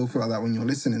will still feel like that when you're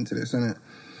listening to this, innit?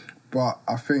 But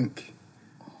I think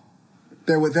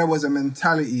there was a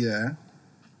mentality there,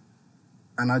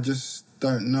 and I just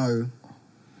don't know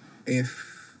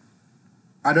if...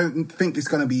 I don't think it's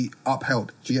going to be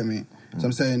upheld. Do you get me? So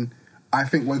I'm saying, I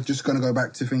think we're just going to go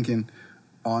back to thinking,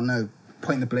 oh no,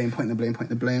 point the blame,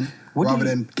 rather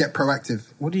than get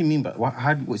proactive. What do you mean by...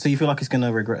 so you feel like it's going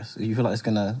to regress? You feel like it's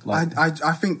going to... like?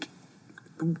 I think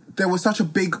there was such a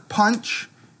big punch,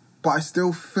 but I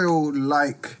still feel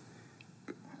like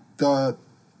the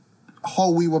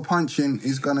hole we were punching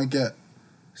is going to get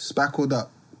spackled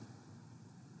up.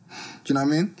 Do you know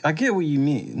what I mean? I get what you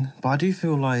mean, but I do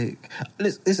feel like...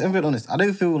 Listen, I'm being honest. I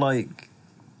don't feel like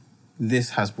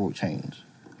this has brought change.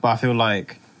 But I feel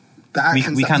like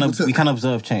we can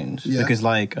observe change. Yeah. Because,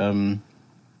 like,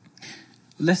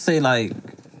 let's say, like,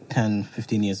 10,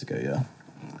 15 years ago,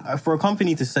 yeah? For a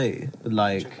company to say,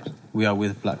 like, we are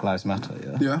with Black Lives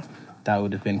Matter, yeah? That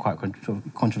would have been quite a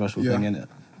controversial thing, innit?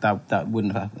 That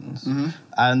wouldn't have happened.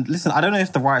 And listen, I don't know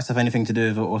if the riots have anything to do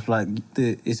with it or if like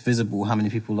it's visible how many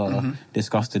people are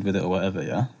disgusted with it or whatever,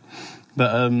 yeah?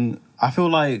 But I feel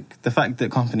like the fact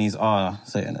that companies are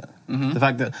saying it, the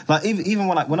fact that, like, even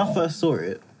when I first saw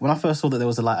it, when I first saw that there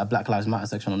was a Black Lives Matter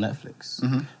section on Netflix,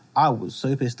 I was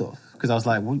so pissed off because I was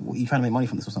like, what, are you trying to make money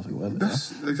from this or something? Whatever,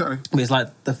 exactly. But it's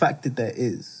like the fact that there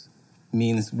is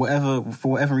means for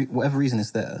whatever reason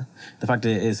it's there, the fact that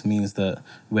it is means that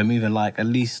we're moving like at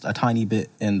least a tiny bit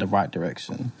in the right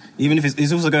direction. Even if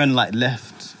it's also going like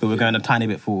left, but we're going a tiny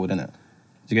bit forward, innit?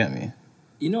 Do you get me?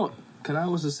 You know what? Can I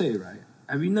also say, right?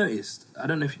 Have you noticed? I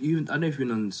don't know if you've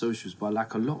been on socials, but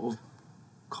like a lot of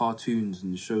cartoons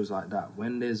and shows like that,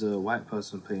 when there's a white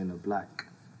person playing a black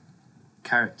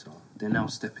character, they're now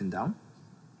stepping down.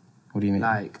 What do you mean?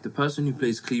 Like, the person who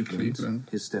plays Cleveland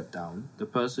has stepped down. The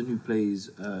person who plays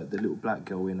the little black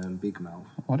girl in Big Mouth...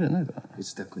 I didn't know that. ...is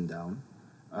stepping down.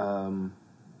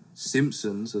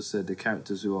 Simpsons has said the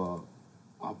characters who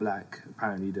are black,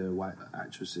 apparently the white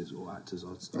actresses or actors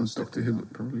are Dr.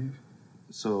 Hibbert, probably.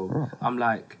 So, I'm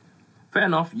like, fair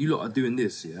enough, you lot are doing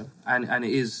this, yeah? And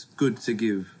it is good to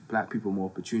give black people more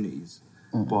opportunities.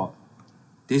 But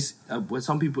this... when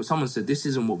someone said, this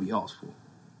isn't what we asked for.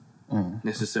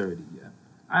 Necessarily, yeah.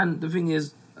 And the thing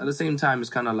is, at the same time, it's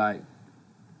kind of like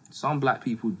some black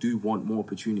people do want more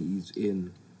opportunities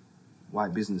in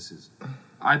white businesses.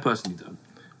 I personally don't.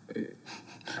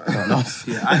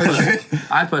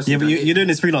 I personally but don't. you're doing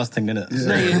this freelance thing,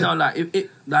 innit?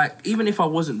 Like even if I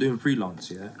wasn't doing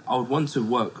freelance, yeah, I would want to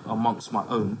work amongst my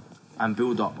own and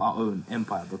build up our own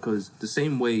empire, because the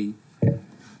same way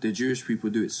the Jewish people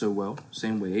do it so well,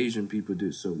 same way Asian people do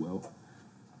it so well,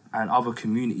 and other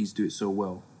communities do it so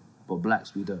well, but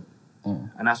blacks, we don't.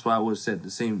 And that's why I always said the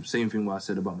same thing what I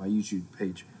said about my YouTube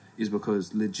page, is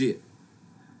because legit,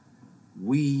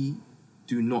 we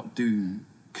do not do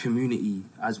community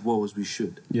as well as we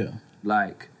should. Yeah.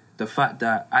 Like, the fact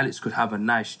that Alex could have a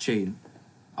nice chain,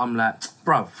 I'm like,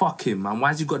 bruv, fuck him, man.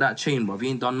 Why's he got that chain, bruv? He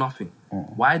ain't done nothing.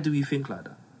 Why do we think like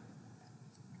that?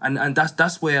 And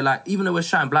that's where, like, even though we're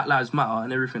shouting Black Lives Matter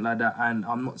and everything like that, and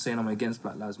I'm not saying I'm against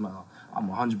Black Lives Matter, I'm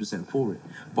 100% for it.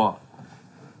 But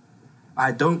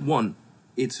I don't want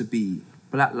it to be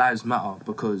Black Lives Matter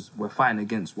because we're fighting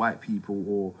against white people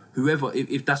or whoever,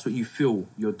 if that's what you feel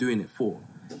you're doing it for.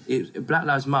 Black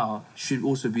Lives Matter should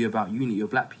also be about unity of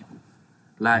black people.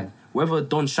 Like, whether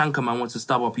Don Shankerman wants to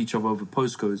stab up each other over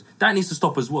postcodes, that needs to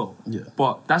stop as well. Yeah.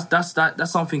 But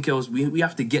that's something else. We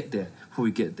have to get there before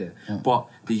we get there. But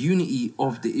the unity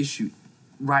of the issue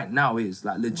right now is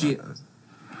like legit.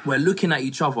 We're looking at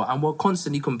each other and we're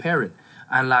constantly comparing.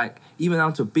 And like even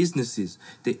down to businesses,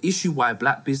 the issue why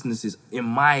black businesses, in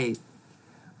my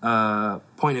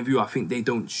point of view, I think they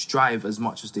don't strive as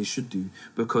much as they should do,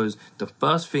 because the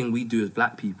first thing we do as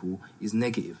black people is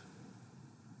negative.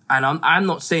 And I'm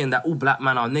not saying that all black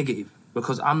men are negative,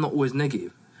 because I'm not always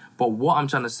negative. But what I'm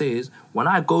trying to say is, when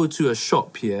I go to a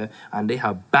shop here and they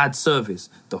have bad service,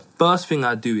 the first thing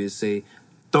I do is say,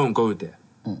 don't go there.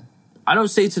 I don't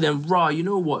say to them, rah, you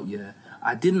know what, yeah,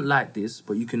 I didn't like this,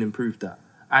 but you can improve that.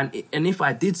 And if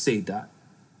I did say that,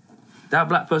 that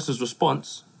black person's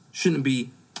response shouldn't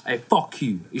be, hey, fuck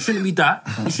you. It shouldn't be that.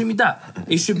 It shouldn't be that.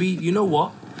 It should be, you know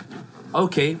what?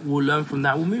 Okay, we'll learn from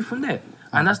that. We'll move from there.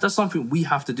 And that's something we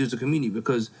have to do as a community,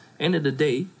 because at the end of the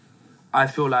day, I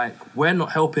feel like we're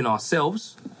not helping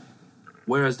ourselves,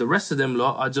 whereas the rest of them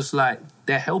lot are just like,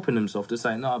 they're helping themselves. They're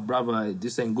saying, nah, brother,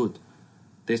 this ain't good.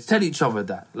 They tell each other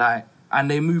that, like, and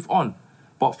they move on.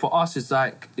 But for us, it's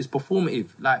like, it's performative.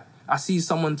 Like, I see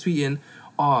someone tweeting,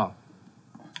 I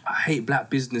hate black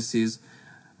businesses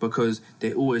because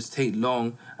they always take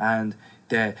long and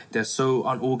they're so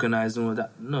unorganized and all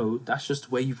that. No, that's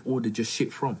just where you've ordered your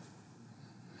shit from.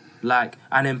 Like,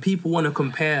 and then people want to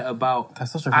compare about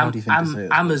That's such a rowdy thing to say as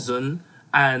well. Amazon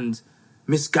and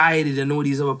Misguided and all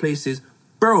these other places.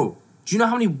 Bro, do you know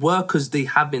how many workers they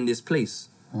have in this place?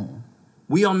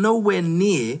 We are nowhere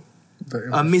near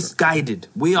Misguided.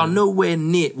 We are nowhere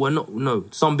near. We're not. No,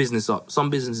 some businesses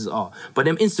are, but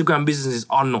them Instagram businesses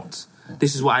are not.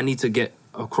 This is what I need to get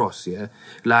across. Yeah,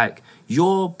 like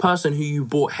your person who you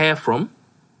bought hair from,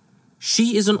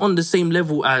 she isn't on the same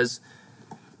level as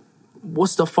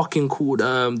what's the fucking called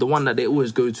the one that they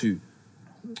always go to,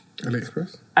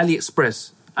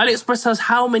 AliExpress. AliExpress has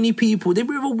how many people? They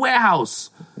have a warehouse.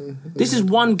 This is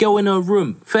one girl in her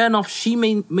room. Fair enough, she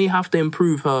may have to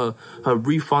improve her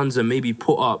refunds and maybe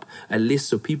put up a list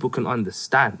so people can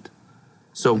understand,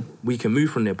 so we can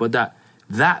move from there. But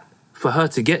that for her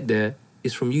to get there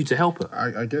is from you to help her.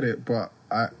 I get it, but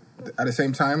at the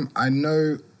same time, I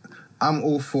know I'm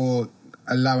all for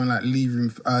allowing like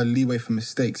leeway for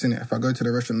mistakes, innit? If I go to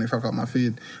the restaurant and they fuck up my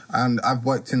food, and I've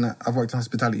worked in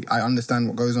hospitality, I understand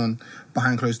what goes on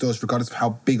behind closed doors, regardless of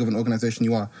how big of an organisation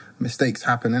you are. Mistakes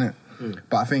happen, innit?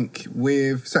 But I think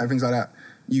with certain things like that,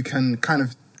 you can kind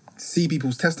of see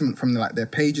people's testament from their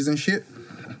pages and shit.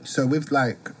 So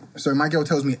so my girl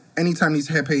tells me anytime these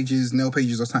hair pages, nail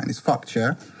pages or something is fucked,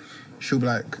 yeah, she'll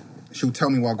tell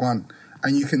me wagwan.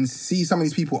 And you can see some of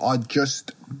these people are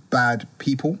just bad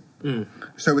people.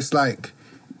 So it's like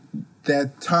their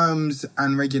terms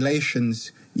and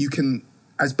regulations, you can,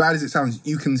 as bad as it sounds,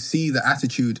 you can see the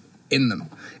attitude in them,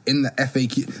 in the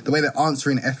FAQ, the way they're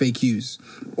answering FAQs,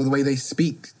 or the way they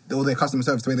speak, or their customer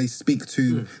service, the way they speak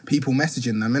to people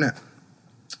messaging them, innit?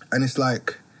 And it's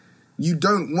like, you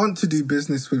don't want to do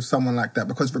business with someone like that,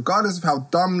 because regardless of how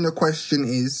dumb the question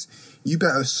is, you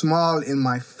better smile in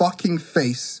my fucking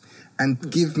face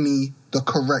and give me the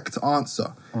correct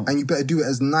answer. And you better do it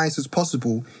as nice as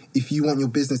possible if you want your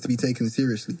business to be taken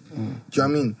seriously. Do you know what I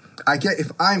mean? I get if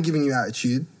I'm giving you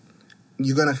attitude,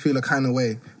 you're going to feel a kind of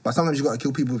way. But sometimes you got to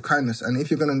kill people with kindness. And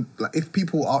if you're going to, like,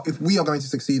 if we are going to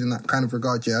succeed in that kind of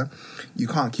regard, yeah, you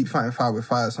can't keep fighting fire with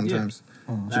fire sometimes.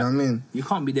 Do you know what I mean? You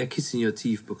can't be there kissing your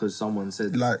teeth because someone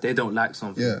said Like, they don't like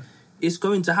something. Yeah. It's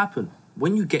going to happen.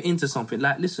 When you get into something,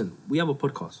 like, listen, we have a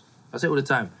podcast. I say it all the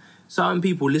time. Certain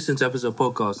people listen to episode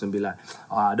podcast and be like,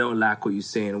 I don't like what you're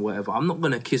saying or whatever. I'm not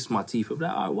going to kiss my teeth. I'll be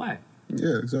like, why?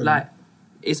 Yeah, exactly. Like,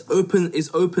 it's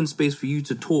open space for you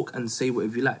to talk and say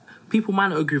whatever you like. People might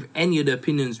not agree with any of the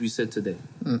opinions we said today.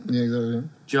 Yeah, exactly. Do you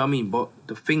know what I mean? But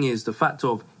the thing is, the fact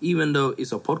of, even though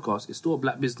it's a podcast, it's still a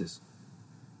black business.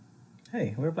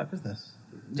 Hey, we're a black business.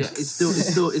 Yeah, it's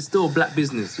still a black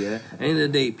business, yeah? At the end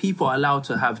of the day, people are allowed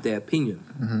to have their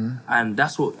opinion. And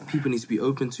that's what people need to be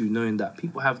open to, knowing that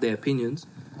people have their opinions.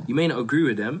 You may not agree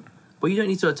with them, but you don't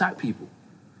need to attack people.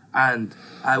 And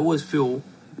I always feel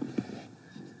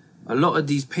a lot of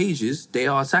these pages, they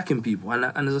are attacking people.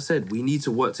 And as I said, we need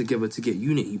to work together to get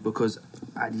unity, because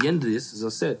at the end of this, as I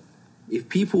said, if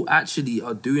people actually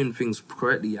are doing things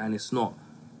correctly and it's not,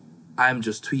 I'm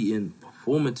just tweeting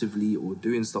performatively or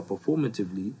doing stuff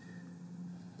performatively,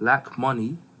 black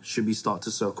money should be start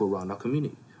to circle around our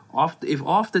community.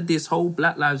 After this whole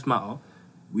Black Lives Matter,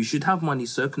 we should have money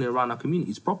circling around our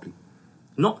communities properly.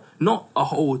 Not a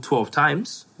whole 12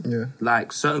 times, Yeah.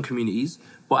 like certain communities,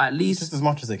 but at least Just as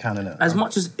much as they can, innit? as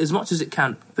much as it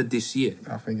can for this year.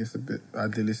 I think it's a bit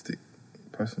idealistic,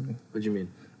 personally. What do you mean?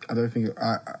 I don't think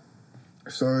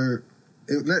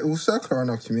it will circle around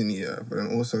our community, yeah, but then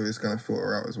also it's going to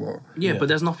filter out as well. Yeah, Yeah. but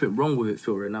there's nothing wrong with it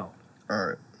filtering out. All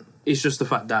right. It's just the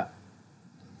fact that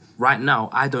right now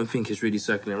I don't think it's really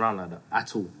circling around like that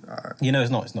at all. You know,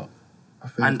 it's not. It's not. I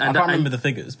think, And I can't that- remember the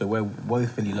figures, but we're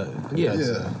woefully low compared Yeah.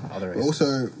 to other but races.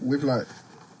 also with like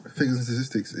figures and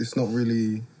statistics, it's not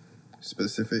really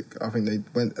specific. I think they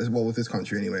went as well with this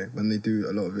country anyway. When they do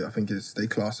a lot of it, I think they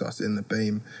class us in the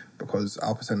BAME because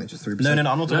our percentage is 3%. No, I'm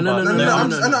not talking No,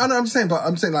 about... I'm just saying, but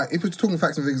I'm saying like if we're talking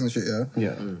facts and figures and shit,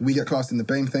 Yeah. we get classed in the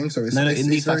BAME thing. So it's No, it's, in it's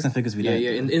these facts very- and figures we Yeah, don't.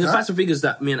 yeah. In the facts and figures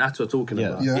that me and Atto are talking Yeah.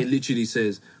 about, Yeah. it literally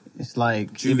says It's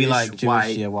like... Jewish, it'd be like Jewish,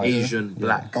 white, yeah, white. Asian, Yeah.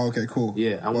 black. Oh, okay, cool.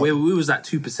 Yeah, and Well, we was at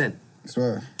 2%. I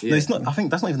swear. Yeah. No, it's not. I think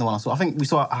that's not even the one I saw. I think we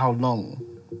saw how long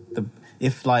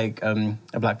if like a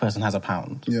black person has a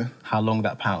pound, Yeah. how long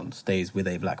that pound stays with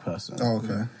a black person. Oh,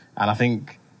 okay. And I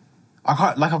think I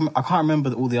can't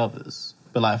remember all the others,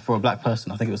 but like for a black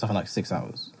person, I think it was something like 6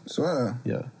 hours. Swear.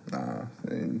 Yeah. Nah.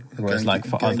 Whereas, like,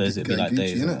 for others, it'd be like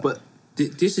days, innit? But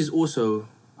this is also,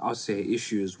 I'll say, an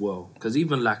issue as well. Because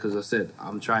even like, as I said,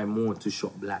 I'm trying more to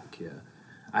shop black here.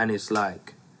 And it's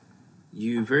like,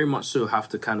 you very much so have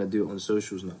to kind of do it on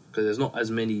socials now. Because there's not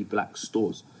as many black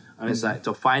stores. And it's like,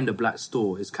 to find a black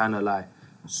store is kind of like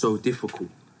so difficult.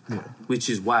 Yeah. Which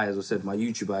is why, as I said, my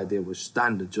YouTube idea was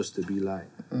standard just to be like,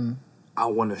 I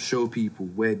want to show people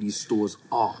where these stores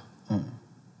are.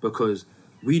 Because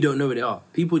we don't know where they are.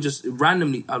 People just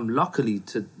randomly, luckily,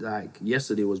 to like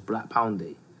yesterday was Black Pound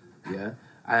Day, yeah?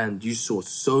 And you saw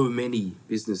so many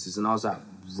businesses, and I was like,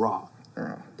 rah,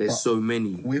 there's But so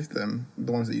many. With them,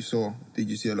 the ones that you saw, did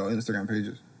you see a lot of Instagram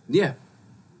pages? Yeah.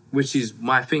 Which is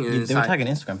my thing. And it's They were like, tagging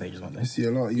Instagram pages, weren't You they? see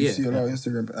a lot. You Yeah. see a lot of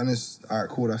Instagram, and it's alright,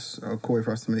 cool. That's a cool way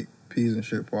for us to make peas and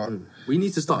shit, but we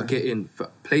need to start getting and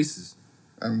places.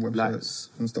 websites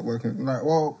and stop working. Like,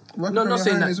 well, working No, from not your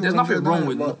saying home that. is There's well nothing and wrong good,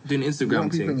 with but not doing you Instagram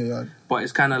want people in thing. your yard. But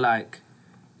it's kind of like,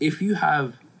 if you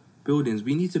have buildings,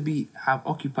 we need to have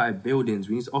occupied buildings.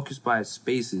 We need to occupy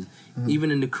spaces. Even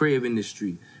in the creative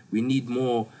industry, we need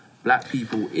more black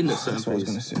people in a certain That's what I was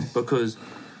place. gonna say. Because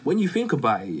when you think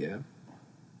about it, yeah,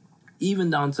 even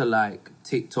down to like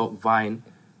TikTok, Vine,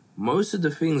 most of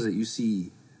the things that you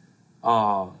see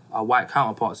our white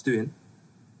counterparts doing,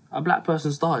 a black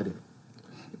person started it.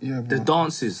 Yeah, The but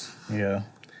dances, Yeah.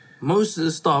 most of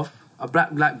the stuff,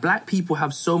 black people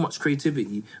have so much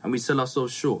creativity and we sell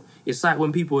ourselves short. It's like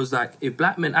when people was like, if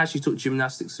black men actually took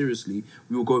gymnastics seriously,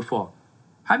 we will go far.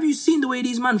 Have you seen the way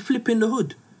these men flip in the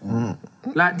hood?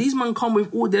 Like, these men come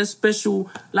with all their special,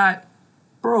 like,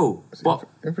 bro. But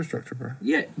infrastructure, bro.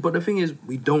 yeah, but the thing is,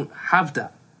 we don't have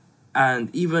that.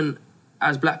 And even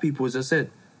as black people, as I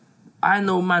said, I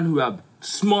know men who have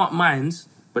smart minds,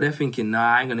 but they're thinking,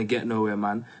 nah, I ain't gonna get nowhere,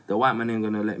 man. The white man ain't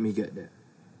gonna let me get there.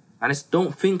 And it's,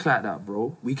 don't think like that,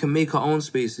 bro. We can make our own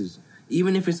spaces.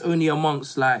 Even if it's only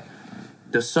amongst, like,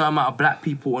 the certain amount of black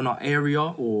people in our area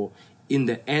or in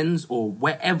the ends or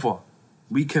wherever,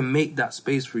 we can make that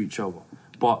space for each other.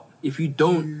 But if you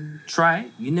don't try,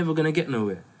 you're never gonna get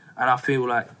nowhere. And I feel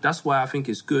like that's why I think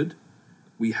it's good.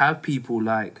 We have people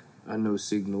like a No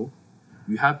Signal.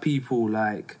 You have people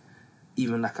like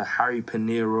even like a Harry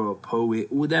Panero, a poet,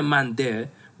 all them man there,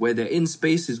 where they're in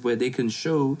spaces where they can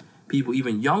show people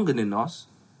even younger than us,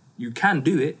 you can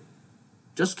do it.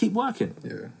 Just keep working.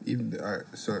 Yeah, even alright.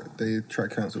 So they try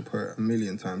cancel poet a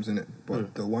million times, innit?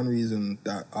 But the one reason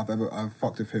that I've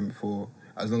fucked with him for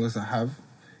as long as I have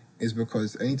is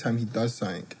because anytime he does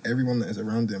something, everyone that is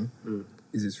around him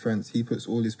is his friends. He puts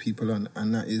all his people on,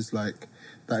 and that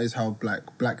is how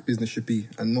black business should be.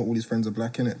 And not all his friends are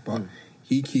black in it, but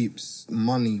he keeps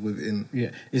money within. Yeah.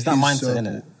 It's that his mindset, circle,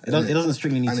 innit? It doesn't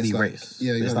strictly need And to it's be like- race.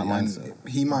 Yeah, It's that exactly. mindset. And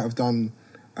he might have done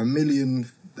a million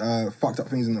fucked up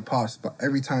things in the past, but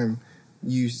every time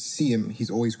you see him, he's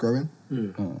always growing,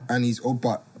 and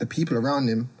but the people around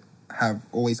him have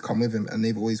always come with him, and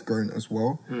they've always grown as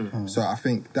well. So I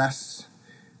think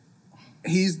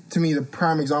he's to me the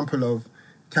prime example of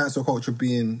cancel culture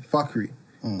being fuckery,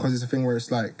 because it's a thing where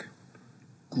it's like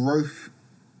growth.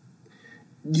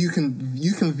 You can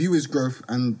view his growth,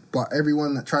 but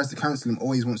everyone that tries to cancel him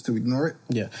always wants to ignore it.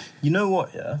 Yeah. You know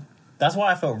what, yeah? That's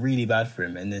why I felt really bad for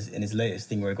him in his latest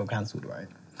thing where he got cancelled, right?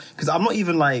 Because I'm not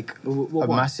even like What?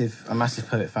 a massive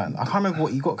poet fan. I can't remember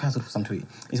what he got cancelled for some tweet.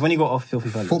 It's when he got off Filthy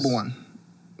Fellas. Football one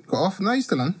got off. No, he's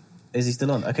still on. Is he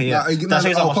still on? Okay, yeah. No, That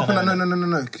shows how much I know.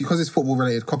 no. Because it's football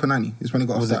related. Copper 90 is when he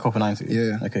got off Was that. it Copper 90?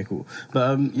 Yeah. Okay, cool.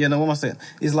 But, what am I saying?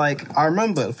 Is like, I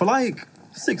remember for like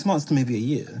 6 months to maybe a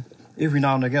year, every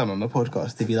now and again on the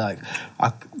podcast, they'd be like,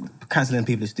 cancelling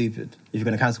people is stupid. If you're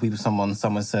going to cancel people, someone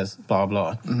says, blah,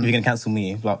 blah. If you're going to cancel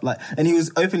me, blah, blah. And he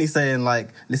was openly saying, like,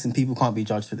 listen, people can't be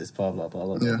judged for this, blah, blah, blah,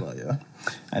 blah, blah, blah, yeah.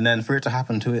 And then for it to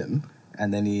happen to him,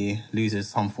 and then he loses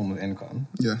some form of income,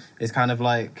 it's kind of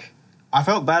like, I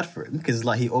felt bad for him, because,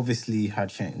 like, he obviously had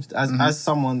changed. As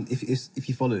someone, if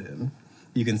you follow him,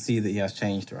 you can see that he has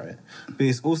changed, right? But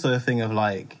it's also a thing of,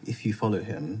 like, if you follow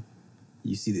him,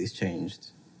 you see that he's changed.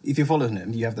 If you're following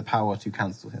him, you have the power to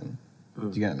cancel him. Do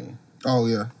you get me? Oh,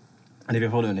 yeah. And if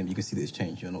you're following him, you can see that it's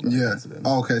changed. You're not going to cancel him.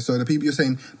 Oh, okay. So you're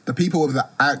saying the people with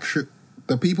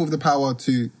the power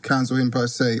to cancel him per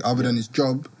se, other than his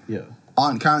job,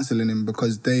 aren't cancelling him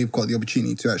because they've got the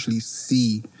opportunity to actually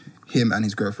see him and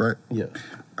his growth, right? Yeah.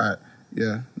 All right.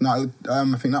 Yeah. No, I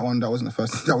think that wasn't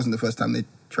the first time they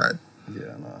tried.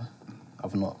 Yeah, no.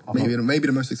 I've not. Maybe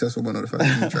the most successful one, or the first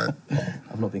time they tried.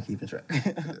 I've not been keeping track.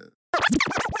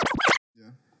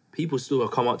 People still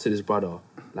have come up to this brother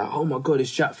like, oh my God, it's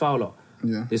Jack Fowler.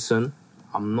 Yeah. Listen,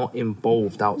 I'm not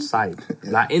involved outside.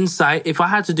 Like inside, if I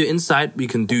had to do inside, we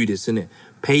can do this, innit?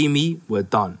 Pay me, we're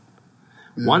done.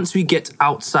 Yeah. Once we get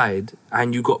outside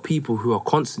and you got people who are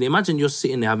constantly, imagine you're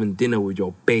sitting there having dinner with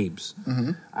your babes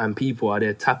and people are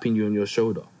there tapping you on your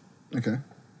shoulder. Okay.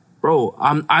 Bro,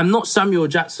 I'm not Samuel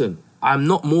Jackson. I'm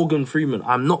not Morgan Freeman.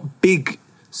 I'm not big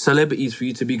celebrities for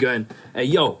you to be going, hey,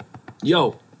 yo.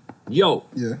 Yeah.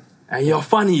 And you're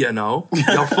funny, you know.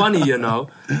 You're funny, you know.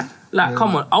 Like,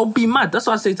 come on. I'll be mad. That's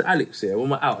what I say to Alex, when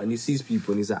we're out and he sees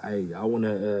people and he's like, hey, I want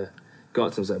to go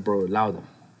up to him and say, bro, louder.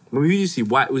 Who you see?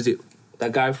 Was it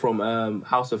that guy from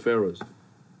House of Pharaohs?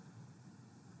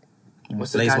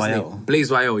 What's the guy's name?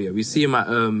 Blaze YL, yeah. We see him at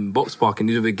Box Park and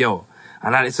he's with a girl.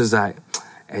 And Alex is like,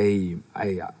 hey,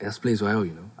 that's Blaze YL,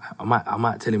 you know. I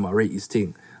might tell him I rate his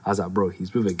thing. I was like, bro,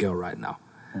 he's with a girl right now.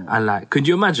 And like, could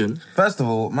you imagine? First of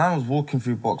all, man was walking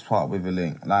through Box Park with a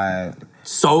link. Like,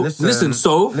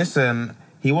 listen,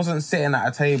 he wasn't sitting at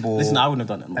a table. Listen, I wouldn't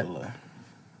have done it. I'm not gonna lie.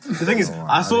 The thing is,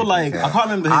 I saw like I can't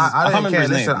remember his. I can't remember his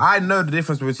name. Listen, I know the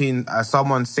difference between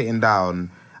someone sitting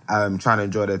down, trying to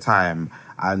enjoy their time,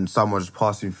 and someone just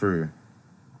passing through.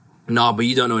 No, but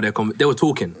you don't know they were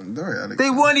talking. They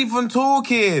weren't even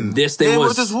talking. Yes, they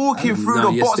were just walking through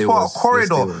the Box Park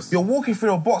corridor. Yes, you're walking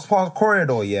through the Box Park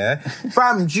corridor, yeah?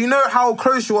 Fam, do you know how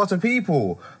close you are to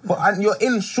people? And you're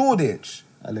in Shoreditch.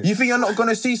 Alex. You think you're not going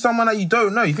to see someone that you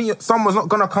don't know? You think someone's not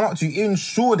going to come up to you in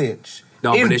Shoreditch?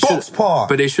 No, in Box Park?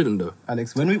 But they shouldn't, though.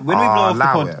 Alex, when we blow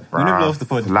off the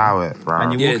pod, allow it, bro.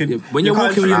 And when you're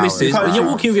walking with your missus,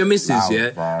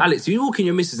 Bro. Alex, you walk in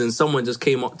your missus and someone just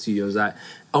came up to you and was like,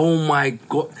 oh my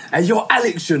God, and you're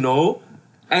Alex, you know?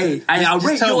 Hey, I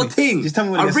rate your thing. Just tell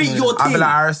me what I rate your I thing. mean, like,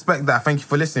 I respect that. Thank you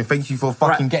for listening. Thank you for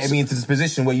fucking getting me into this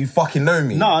position where you fucking know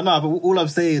me. No, but all I'm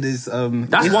saying is...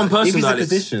 that's one person, Alex.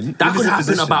 That could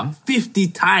happen about 50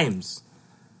 times.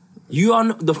 You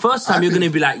are the first time you're going to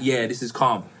be like, yeah, this is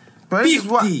calm. But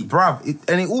 50.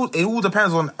 Bruv, it all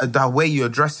depends on the way you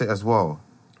address it as well.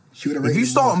 If you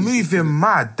start moving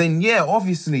mad, then yeah,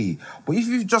 obviously. But if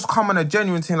you just come on a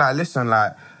genuine thing, like, listen,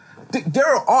 like, there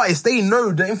are artists, they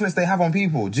know the influence they have on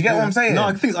people. Do you get what I'm saying? No,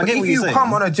 I get what you're saying. If you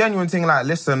come on a genuine thing, like,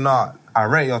 listen, nah, I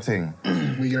rate your thing.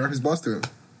 We get up his boss to him.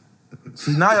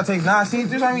 See, now you're taking, see,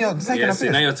 just like you're taking a piss.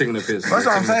 Now you're taking the piss. That's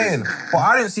what I'm saying. But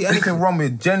I didn't see anything wrong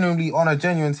with genuinely, on a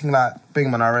genuine thing, like, big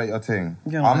man, I rate your thing.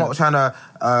 Yeah, I'm not trying to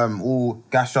all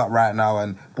gash up right now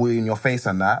and bully in your face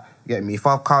and that. You get me? If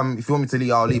you want me to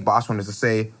leave, I'll leave, but I just wanted to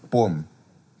say, boom.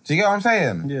 Do you get what I'm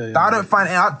saying? Yeah. I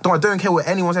don't care what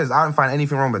anyone says. I don't find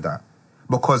anything wrong with that.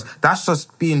 Because that's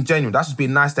just being genuine. That's just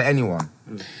being nice to anyone.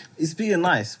 It's being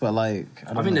nice, but like...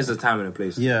 I think there's a time and a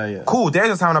place. Yeah. Cool,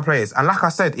 there's a time and a place. And like I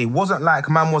said, it wasn't like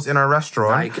man was in a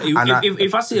restaurant. Like,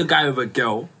 if I see a guy with a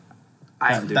girl,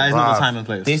 I am doing that is not the time and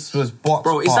place. This was Box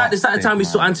Bro, it's Park, like the time we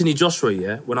saw man. Anthony Joshua,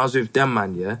 yeah? When I was with them,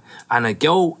 man, yeah? And a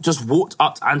girl just walked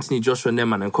up to Anthony Joshua and them,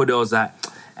 man, and Cordell was like,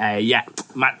 yeah,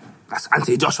 man, that's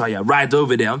Anthony Joshua, yeah, right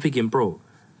over there. I'm thinking, bro,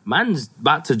 man's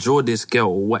about to draw this girl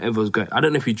or whatever's going... I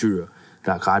don't know if he drew her.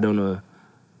 Like, I don't know...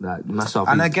 myself.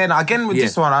 And again with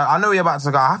this one, I know you're about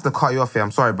to go. I have to cut you off here.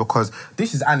 I'm sorry, because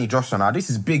this is Annie Joshua now. This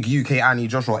is big UK Annie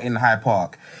Joshua in Hyde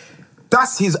Park.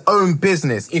 That's his own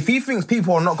business. If he thinks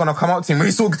people are not going to come up to him when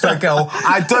he's talking to a girl,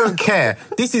 I don't care.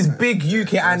 This is big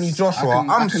UK Annie Joshua.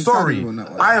 I'm sorry.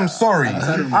 I am sorry.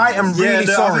 I am really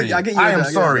sorry. I am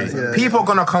sorry. People are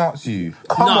going to come up to you.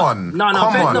 Come on. No, I'm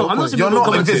not saying You're people not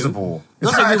come up to you. invisible.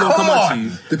 Not saying people come up to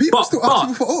you. Do people still ask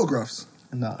people for autographs?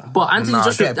 No. But Anthony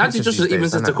Joshua even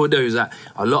said to Cordell, Cordell, he's like,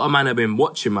 a lot of men have been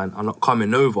watching, man, are not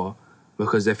coming over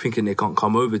because they're thinking they can't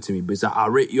come over to me. But he's like, I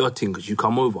rate your thing because you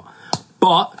come over.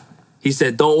 But he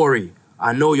said, don't worry,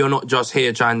 I know you're not just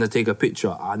here trying to take a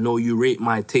picture. I know you rate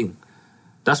my thing.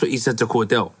 That's what he said to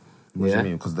Cordell. What do you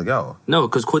mean? Because the girl? No,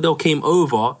 because Cordell came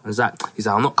over and he's like,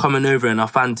 I'm not coming over in a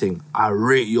fan thing. I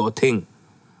rate your thing.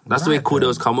 That's the way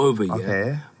Cordell's come over, yeah.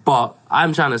 Okay. But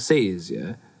I'm trying to say is,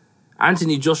 yeah,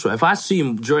 Anthony Joshua, if I see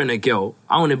him drawing a girl,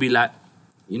 I want to be like,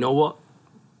 you know what?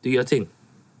 Do your thing.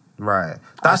 Right.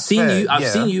 I've seen fair, you. I've yeah.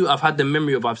 seen you. I've had the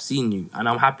memory of I've seen you, and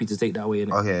I'm happy to take that away.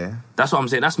 Innit? Okay. That's what I'm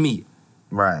saying. That's me.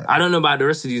 Right. I don't know about the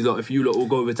rest of these lot. If you lot will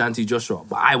go with Anthony Joshua,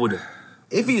 but I wouldn't.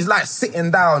 If he's like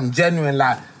sitting down, genuine,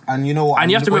 like, and you know what?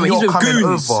 And you have to when remember, he's you're with coming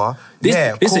goons. over,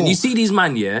 Listen, cool. you see these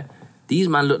man, yeah. These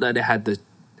man look like they had the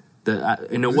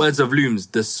in the words of Looms,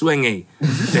 the swingy.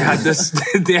 They had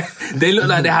they look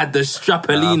like they had the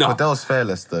strapolina. Cordell's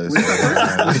fearless though.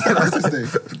 So, What's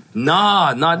his name?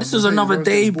 Nah, this was another bro,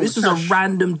 day. bought This was a cash.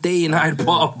 random day in Hyde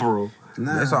Park, bro.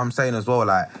 That's what I'm saying as well.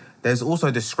 Like, there's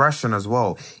also discretion as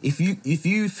well. If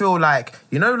you feel like,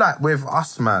 you know, like with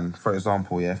us, man, for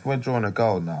example, yeah, if we're drawing a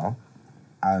girl now,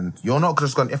 and you're not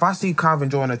just going, if I see Calvin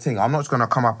drawing a thing, I'm not just going to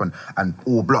come up and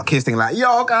all block his thing like,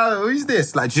 yo, Calvin, who's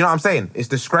this? Like, do you know what I'm saying? It's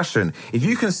discretion. If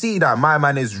you can see that my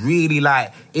man is really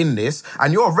like in this,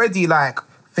 and you're already like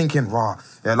thinking, raw,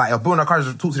 yeah, like you're building a courage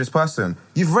to talk to this person,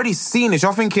 you've already seen this,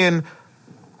 you're thinking,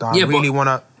 do I really want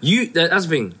to... That's the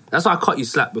thing. That's why I cut you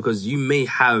slack, because you may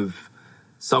have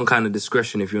some kind of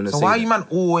discretion if you want to So say why that. are you man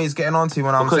always getting onto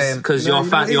when I'm saying... Because you're a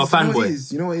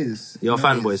fanboy. You know what it is? You're a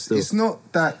fanboy still. It's not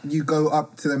that you go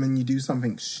up to them and you do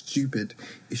something stupid.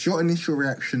 It's your initial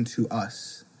reaction to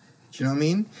us. Do you know what I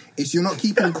mean? It's you're not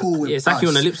keeping cool with Yeah, it's like us. you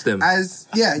on the lips them. As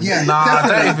yeah. Nah,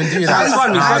 definitely. don't even do that. It's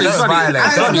funny, Nah, it's don't funny.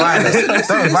 violate. Don't violate.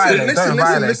 Don't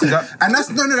violate. Listen. And that's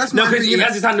that's No, my because thing. he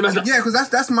has his hand in the mouth. Yeah, because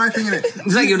that's my thing in it.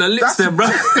 It's like you're on the lips there, bro.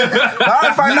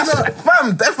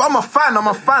 Fam, if I'm a fan.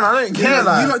 I don't care. You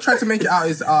Like, not try to make it out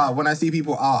as when I see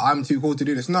people, I'm too cool to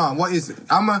do this. No, what is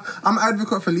I'm an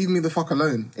advocate for leaving me the fuck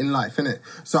alone in life, innit?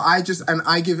 So I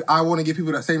want to give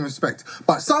people that same respect.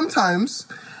 But sometimes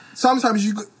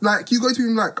you go to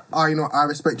people like, I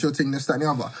respect your thing, this, that, and the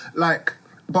other. Like,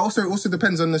 but also it also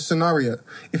depends on the scenario.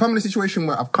 If I'm in a situation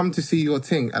where I've come to see your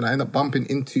thing and I end up bumping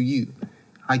into you,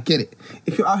 I get it.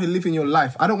 If you're out here living your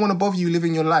life, I don't want to bother you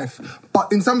living your life.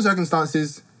 But in some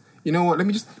circumstances, you know what? Let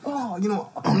me just. I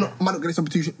might not get this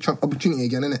opportunity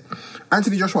again, innit?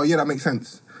 Anthony Joshua, yeah, that makes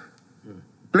sense.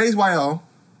 Blaze YL.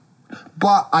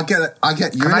 But I get it.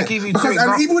 You. Can I innit? give you because two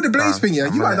and even with the Blaze Nah, thing, yeah,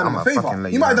 you might have done him I'ma a favor. fucking let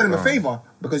You you might have know, done him a bro. favor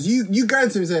because you going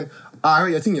to him saying, "I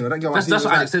read your thing, you know." That girl. That's what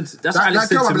Alex said. That's what Alex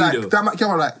said to me, though. That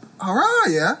girl like, all right,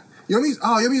 yeah. Your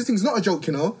music thing's not a joke,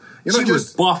 you know. You're not She was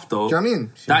just buff, though. Do you know what I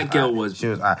mean? That girl was. She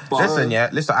was. buff. Listen,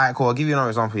 alright, cool. I'll give you another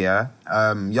example. Yeah,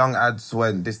 Young Ads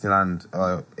went Disneyland.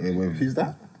 With, Who's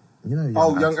that? You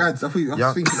know, Young Ads. I was thinking.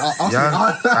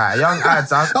 Young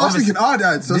Ads. I was thinking Ard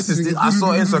Ads. I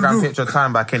saw an Instagram picture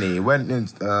time back in it. He went in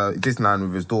Disneyland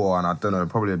with his daughter and I don't know,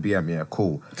 probably a BM. Yeah,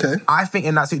 cool. Okay. I think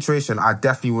in that situation, I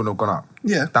definitely wouldn't have gone up.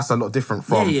 Yeah. That's a lot different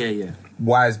from Yeah.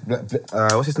 what's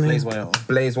his name? Blaze YL.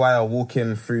 Blaze YL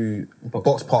walking through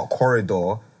Box Park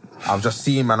corridor. I've just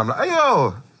seen man. I'm like, hey,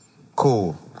 yo,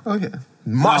 cool. Oh yeah.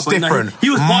 Much but no, different.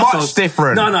 he was much boss.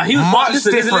 different. No, he was much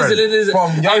listen, different listen.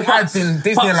 from Young Hey, Ads in Pucks,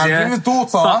 Disneyland yeah. with his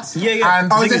daughter. Pucks, yeah.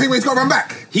 And Oh, is that thing where he's got to run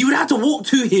back? He would have to walk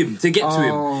to him to get to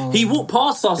him. He walked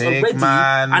past us Big already.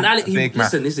 man, And Alex, big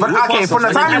man. listen. But he walked okay, past from us, the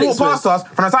and time then he walked Alex past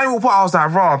us, I was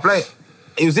like, raw, Blake.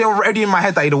 It was already in my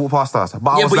head that he'd walk past us. But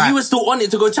I Yeah, was but like, you were still on it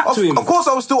to go chat to him. of course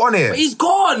I was still on it. But he's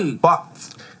gone. But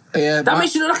Yeah. That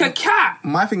makes you look like a cat.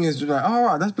 My thing is just like, all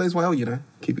right, that's Blaze YL, you know.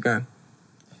 Keep it going.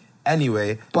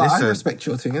 anyway, But listen. I respect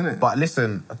your thing, innit? But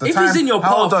listen, the If time, he's in your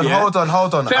path, hold on. Fair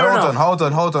enough. Hold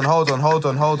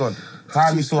on.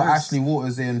 Time you saw Ashley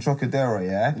Waters in Trocadero,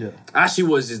 yeah? Ashley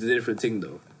was is a different thing,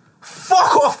 though.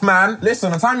 Fuck off, man.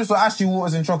 Listen, the time you saw Ashley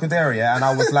Waters in Trocadero, yeah, and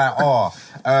I was like,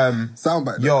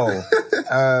 Soundbite. yo,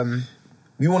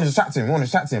 we wanted to chat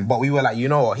to him, but we were like, you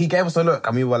know what? He gave us a look,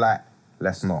 and we were like,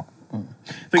 let's not.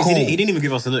 But Cool. he didn't even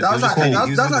give us a look. That was like He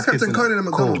was Captain just kissing Conan and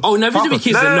McDonald. Oh, no, if you Fuck be off.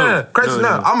 kissing, no. Credit, no.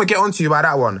 I'm gonna get onto you by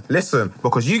that one. Listen,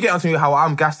 because you get onto me how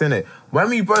I'm gassed in it. When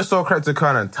we both saw Credit to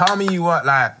Conan, tell me you weren't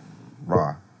like,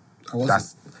 rah. I wasn't.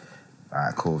 That's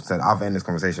alright, cool. So I've ended this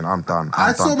conversation. I'm done.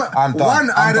 I saw I'm done.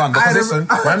 I'm done. Because listen,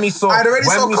 when we saw, I'd already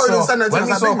saw when we Conan saw, stand there when and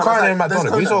we I was saw like, Conan there's and McDonald's,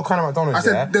 we Conan. saw Conan McDonald's. I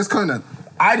said, yeah? there's Conan.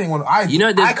 I didn't want. You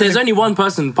know, there's only one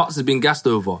person Potts has been gassed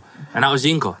over, and that was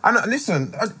Jinka. I know,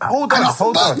 listen, hold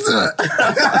on. Back to it. This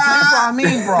is what I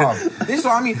mean, bro. This is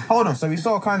what I mean. Hold on. So we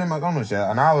saw Conan McDonald's, yeah,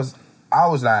 and I was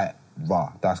like,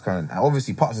 rah, that's Conan. And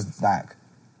obviously, Potts is like,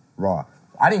 rah.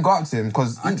 I didn't go up to him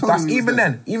because I told him he was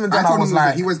there. even then I was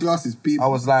like, he wears glasses. I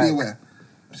was like, be aware.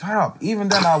 shut up. Even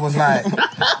then I was like,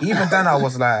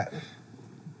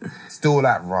 still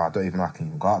like, rah, don't even know I can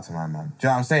even go out to my man. Do you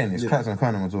know what I'm saying? It's Kreps and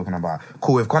Conan we're talking about.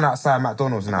 Cool, we've gone outside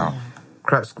McDonald's now.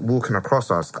 Kreps walking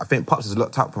across us. I think Pops has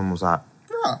looked up and was like,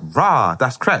 rah,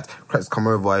 that's Kreps. Kreps come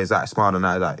over, he's like smiling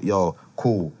at like, yo,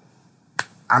 cool.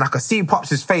 And I could see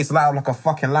Pops' face light up like a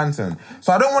fucking lantern.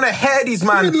 So I don't want to hear these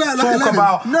man talk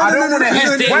about... I don't want to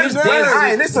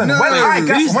hear... Listen, when I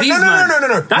guess...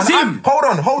 No. That's him.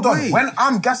 Hold on. When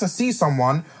I'm guessing see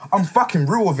someone, I'm fucking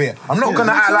real with it. I'm not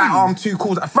gonna act like, I'm too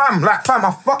cool. Fam,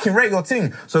 I fucking rate your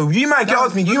thing. So you might get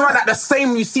on me. You might like the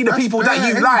same you see the people that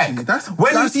you like.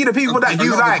 When you see the people that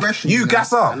you like, you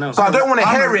gas up. So I don't want to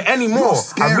hear it anymore.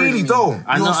 I really don't.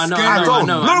 I don't.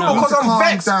 No, because I'm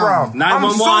vexed, bruv.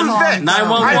 911. I'm so vexed.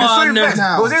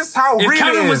 911. Was this how real if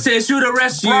Karen it would is? say she would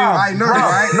arrest you. I know,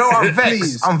 right? No, I'm vexed.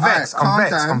 Please. I'm vexed.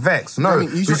 I'm vexed. No,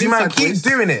 because you man keep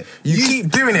doing it. You keep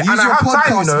doing it. Use And I your have time,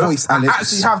 you podcast know. voice, I Alex.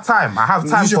 actually have time. I have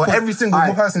time for every single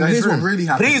person in this here's room. what really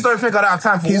happened. Please don't think I don't have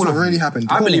time for all Here's of what really you. happened.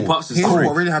 I believe Pops is Here's free.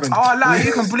 what really happened. Oh, like,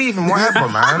 you can believe in whatever,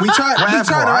 man. We tried I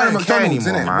around don't care McDonald's,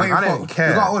 anymore, innit? man. I don't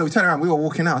care. We turned around, we were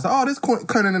walking out. I was like, oh, there's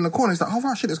Conan in the corner. It's like, oh,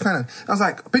 wow, shit, there's Conan. I was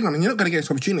like, big man, you're not going to get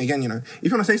this opportunity again, you know. If you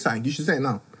want to say something, you should say it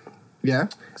now. Yeah?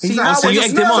 See, like, so you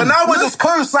egged him on. So now we're just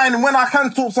co-signing when I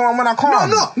can talk to someone when I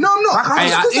can't. No, I'm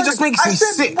not. It just makes me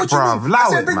sick, bruv. Allow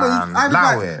it, man.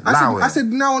 Allow it. I said,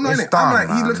 no, I'm It's like,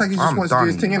 done, he looks like he just I'm wants to do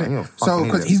his done, thing, man. innit? You're So, fucking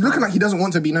because idiot, he's bro. looking like he doesn't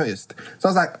want to be noticed. So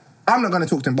I was like, I'm not going to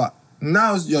talk to him, but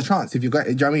now's your chance if you got, do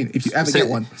you know what I mean? If you ever get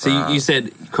one. So you said,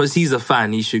 because he's a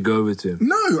fan, he should go over to him.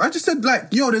 No, I just said like,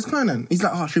 yo, there's Conan. He's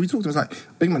like, oh, should we talk to him? I was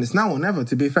like, big man, it's now or never,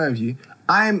 to be fair with you.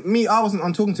 I wasn't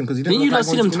on talking to him because he didn't Didn't you look not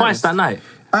see like them twice that night?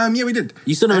 Yeah, we did.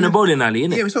 You saw them in the bowling alley,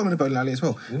 innit? Yeah, we saw him in the bowling alley as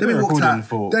well. Then we been walked recording out.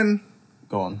 for- Then,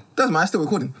 Go on. doesn't matter, still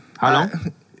recording. How long?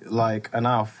 Like an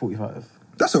hour 45.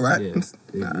 That's all right.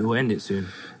 Yeah, we'll end it soon.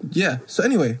 Yeah, so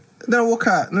anyway, then I walk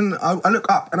out, and then I look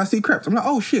up, and I see Krept. I'm like,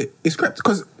 oh shit, it's Krept.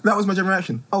 Because that was my general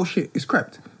reaction. Oh shit, it's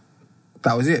Krept.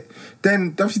 That was it.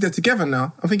 Then, obviously, they're together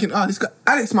now. I'm thinking, this guy,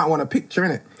 Alex might want a picture,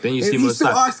 innit? Then you see He's still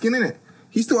Mostak. asking, innit?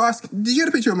 He's still asking. Did you get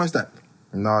a picture of Mostak?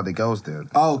 No, the girls did.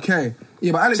 Okay.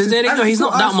 Yeah, but Alex So there you go, he's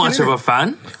not that much of a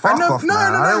fan. Fuck off, man.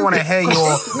 I don't want to hear your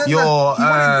He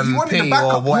wanted the pee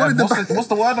backup. or He wanted whatever. the What's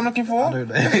the word I'm looking for? I don't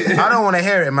know. I don't want to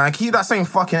hear it, man. Keep that same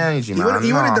fucking energy, man.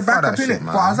 He wanted the fuck backup that in shit, it.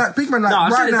 man. But I was like, big man, like,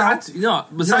 No, right now.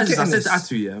 besides this, I getting said to this.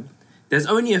 Atu, yeah, there's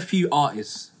only a few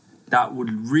artists that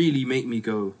would really make me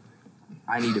go,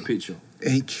 I need a picture.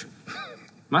 H.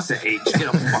 Man said H, get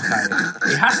the fuck out of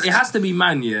here. It has to be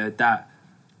man, yeah, that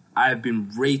I've been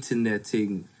rating their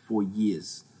thing for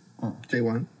years.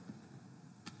 J1.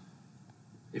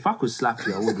 If I could slap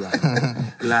you, I would,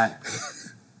 right? Like,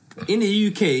 in the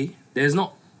UK, there's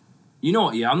not... You know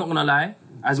what, yeah, I'm not gonna lie.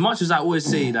 As much as I always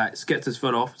say that Skepta's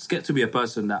fell off, Skepta be a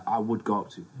person that I would go up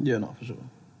to. Yeah, no, for sure.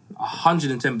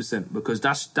 110%, because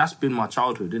that's been my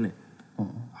childhood, innit?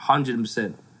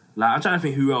 100%. Like, I'm trying to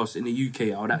think who else in the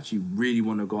UK I would actually really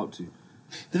want to go up to.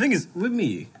 The thing is, with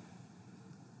me,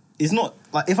 it's not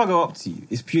like if I go up to you,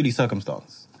 it's purely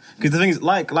circumstance. Because the thing is,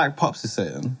 like Pops is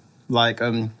saying, like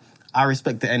I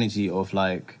respect the energy of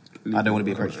like I don't want to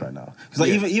be approached right now. Because like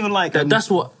even like That's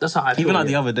how I feel. even like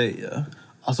the other day, yeah,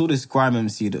 I saw this grime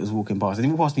MC that was walking past, and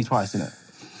he walked past me twice, innit?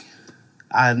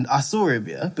 And I saw him,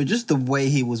 yeah, but just the way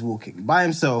he was walking by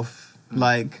himself,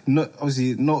 like not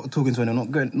obviously not talking to anyone,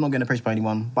 not getting approached by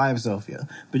anyone, by himself, yeah.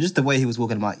 But just the way he was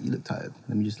walking, I'm like, you look tired.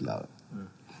 Let me just allow it.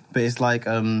 But it's like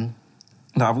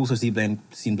I've also seen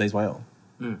Blaze YL.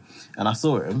 And I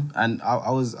saw him, and I'm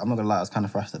not gonna lie, I was kind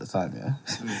of fresh at the time, yeah.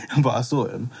 But I saw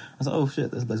him, I was like, oh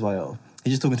shit, that's Blaze YL.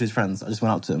 He's just talking to his friends. I just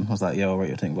went up to him. I was like, yo, I'll rate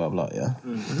your thing, blah blah, yeah.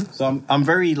 So I'm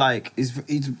very like, it's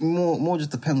more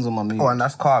just depends on my mood. Oh, and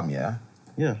that's calm, yeah?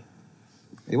 Yeah.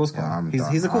 It was calm.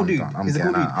 Yeah, He's a cool dude. He's a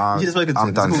cool dude. You should have spoken to him.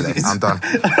 I'm done He's a cool today. dude. I'm done.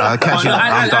 Catch you.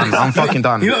 I'm done. I'm fucking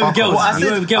done. He went with Fuck girls. off. He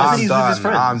went with girls. I said he's with his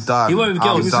friends. I'm done. He went with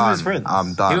girls. I'm He was done. with his friends.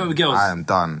 I'm done. He went with girls. I am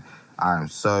done. I am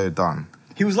so done.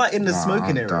 He was like in the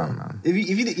smoking I'm area. done, man.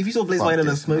 If you saw Blaze Fuck White in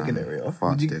the this, smoking man. area, Fuck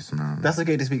would you- this, man. that's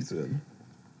okay to speak to him.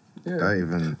 Don't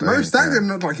even. Mo Stag didn't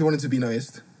look like he wanted to be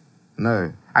noticed.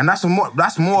 No, and that's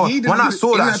more. He did- When I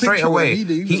saw in that that straight picture, away, he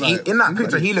was like- in that he was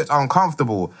picture like- he looked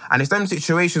uncomfortable, and it's them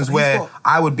situations He's where got-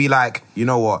 I would be like, you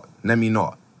know what, let me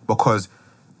not, because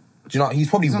do you know he's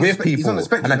probably He's on the with spec- he's people, on the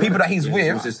spectrum, and the people isn't that he's he?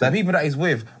 with, the people that he's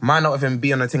with might not even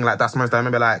be on a thing like that's most. I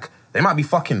remember like. They might be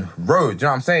fucking road, do you know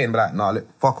what I'm saying? But like, nah,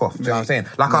 look, fuck off, do you know what I'm saying?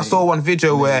 Like, I saw one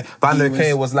video where Bando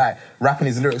K was like rapping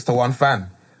his lyrics to one fan.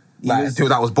 Like, until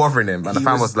that was bothering him. And the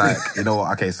fan was like, you know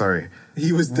what, okay, sorry.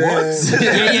 He was there.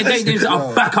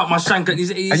 I'll back up my shank. He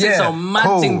said some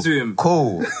mad thing to him.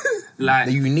 Cool. Like,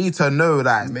 You need to know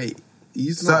that Mate,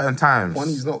 he's certain not, times. One,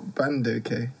 he's not Bando,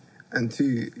 okay? And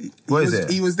 2, What is it?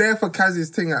 he was there for Kaz's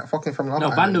thing at fucking From Love No,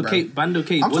 Island, Bando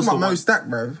Cape I'm was talking the about Mo one. Stack,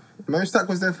 bro. Mo Stack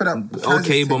was there for that. Kaz's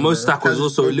Okay, but thing, Mo bro. Stack was Kaz's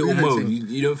also a little Boohoo Mo. thing.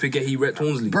 You don't forget he repped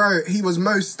Hornsley. Bro, he was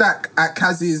Mo Stack at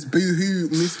Kaz's Boohoo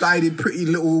misguided pretty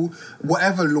little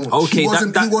whatever launch. Okay, he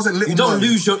wasn't little You don't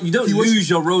Mo. lose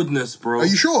your roadness, bro. Are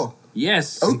you sure?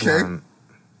 Yes. Okay. Man.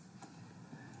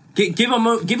 Give a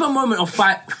moment of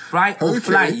flight or Okay.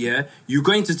 flight. Yeah, you're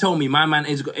going to tell me my man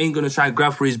ain't gonna try and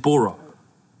grab for his Bora.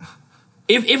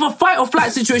 If a fight or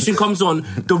flight situation comes on,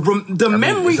 the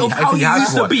memory of how he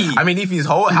used to be. I mean, if his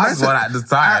whole has one at the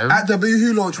time. At the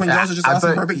Boohoo launch when Jazz was just I asking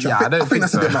don't- for a picture. yeah, I don't I think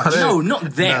that's a think bit so. much. No, not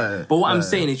there. No, but what I'm no.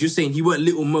 saying is, you're saying he weren't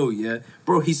little Mo, yeah,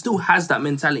 bro. He still has that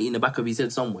mentality in the back of his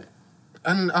head somewhere.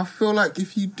 And I feel like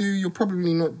if you do, you're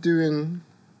probably not doing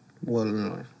well in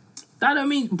life. That don't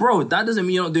mean, bro. That doesn't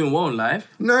mean you're not doing well in life,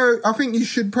 No, I think you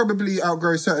should probably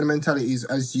outgrow certain mentalities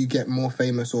as you get more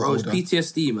famous or bro. It's older.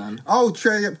 PTSD, man. Oh,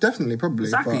 true, yep, definitely, probably.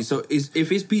 Exactly. but So if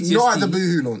it's PTSD, not at the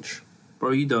Boohoo launch.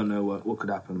 bro, you don't know what could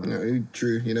happen, man. No,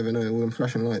 true. You never know. All them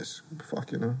flashing lights.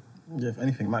 Fuck, you know. Yeah, if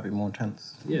anything, it might be more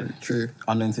intense. Yeah. True.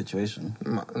 Unknown situation.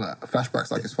 Like, flashbacks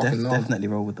like it's fucking numb. Definitely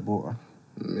roll with the Bora.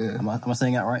 Yeah. Am I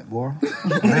saying that right, Bora?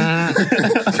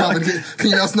 Calvin, can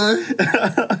you let us know?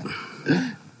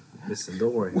 Listen,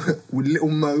 don't worry. Would little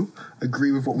Mo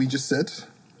agree with what we just said?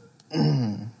 But,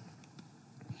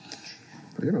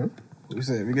 you know. What we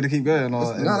say? We're gonna keep going.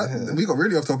 Or We got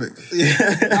really off topic.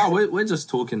 No, we're just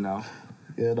talking now.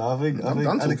 Yeah, no, I think done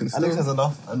Alex talking still. has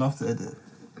enough to edit.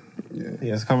 Yeah.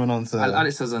 Yeah, it's coming on to.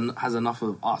 Alex has enough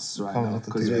of us right Coming now on to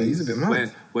because Yeah, he's a bit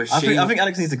mad. we're I shame. think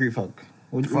Alex needs a group hug.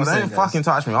 What Bro, saying, don't guys? fucking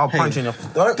touch me. I'll punch you in your.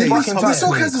 Don't Hey, fucking we touch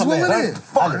saw me. Kaz as well, Don't innit?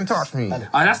 fucking touch me.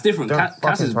 That's different. Don't Cass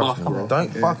fucking is touch buff, me. bro. Don't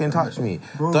fucking touch me.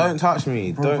 Bro. Don't touch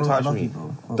me. Bro, Don't bro, I touch love me. you,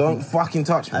 bro. Don't fucking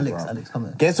touch me, Alex, bro. come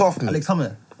here. Get off me. Alex, come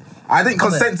here. I didn't come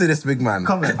consent to this, big man.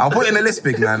 Come here. I'll put it in the list,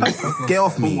 big man. Get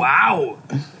off me. Wow.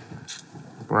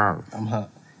 Bro, I'm hurt.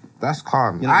 that's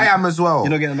calm. You're not I getting- am as well. you're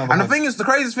not getting another And hug. the thing is, the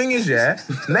craziest thing is, yeah,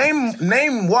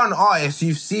 name one artist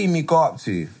you've seen me go up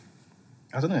to.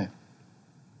 I don't know.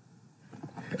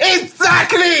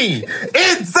 Exactly!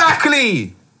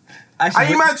 Exactly! Actually, And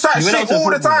you man chat we went shit out to a all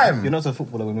the footballer. time. You're not a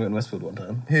footballer when we went in Westfield one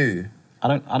time. Who? I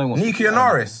don't want Nikia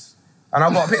Norris. And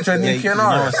I got a picture of Nikia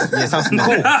Norris. Yeah, sounds cool.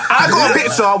 I got a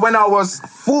picture when I was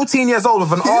 14 years old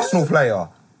with an Arsenal player.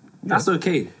 That's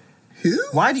okay. Who?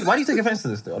 Why do you take offense to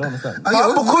this though? I don't understand. Oh, yeah,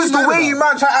 what Because you the mad way about? you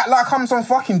man try to act like I'm some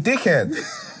fucking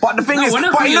dickhead. But the thing No, is, we're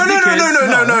not but calling no, you no, no, dickheads.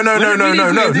 no, no, no, no, no, We're no, not no, really no,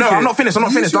 calling no, you no. I'm not dickheads. finished. I'm not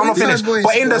Use finished. your I'm not inside finished. voice,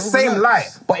 But in the bro, same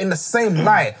relax.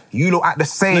 light, you look at the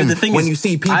same No, the thing when is, you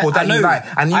see people I that you know. like,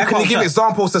 and you I can can't give tell.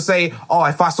 examples to say, oh,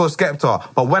 if I saw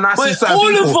Skepta, but when I see But certain all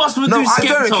of people, us would no, do I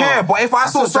don't Skepta. care. But if I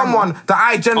saw someone that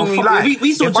I genuinely Oh, fuck, like,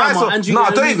 we saw if I Jamal and Julian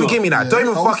no, don't even Lugo. give me that. Don't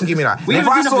even Yeah. fucking give me that. We If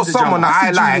never I did saw nothing to someone Jamal. that I I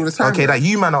see Julian all like, the time, okay, bro. that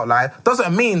you might not like,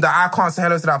 doesn't mean that I can't say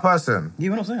hello to that person. Yeah,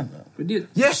 we're not saying that. We did.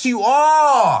 Yes, you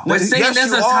are. We're saying yes,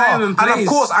 there's you a are. time and place. And of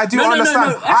course, I do no,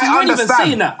 understand. No. Actually, I we're not even understand.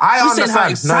 saying that. I We're saying how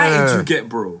understand. excited No. you get,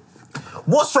 bro.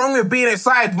 What's wrong with being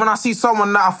excited when I see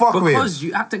someone that I fuck with? Because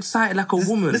you act excited like a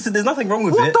woman. Listen, there's nothing wrong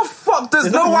with What it. the fuck? There's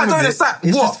There's no nothing I wrong don't with it. understand.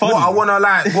 It's What? just funny. What? I wanna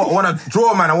like. What? I wanna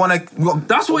draw, man. I wanna.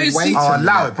 That's what it Wait. seems. Oh,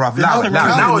 allow it, bruv. Allow it. nothing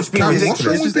wrong Now with it's being Calvin, what's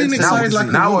ridiculous. wrong with being excited like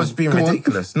a Now woman? it's being Go on.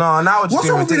 ridiculous. No, now it's What's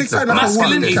being wrong with being ridiculous. excited like a woman?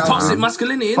 Masculinity, Calvin. toxic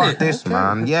masculinity, Fuck innit? this,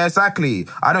 man. Yeah, exactly.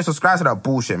 I don't subscribe to that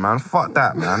bullshit, man. Fuck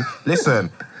that, man.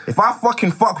 Listen, if I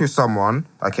fucking fuck with someone,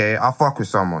 okay, I'll fuck with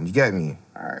someone. You get me?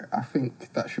 Alright, I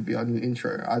think that should be our new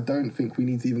intro. I don't think we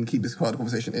need to even keep this hard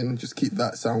conversation in. Just keep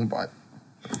that soundbite.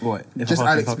 What? If Just I fucking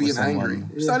Alex fuck being with someone-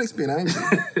 angry. Just Alex being angry. Do you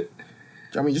know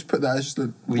what I mean, just put that as just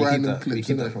a We keep random that. We clip.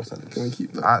 keep that for Alex. Can we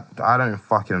keep that? I don't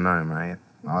fucking know, mate.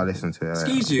 I'll listen to it later.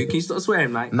 Excuse you, can you stop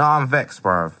swearing, mate? No, I'm vexed,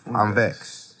 bruv. I'm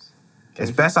vexed.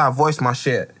 It's best I voice my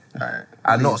shit Alright.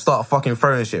 and not start fucking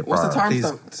throwing shit, What's the bruv. Please-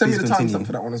 timestamp? Send me please the continue. timestamp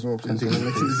for that one as well, please.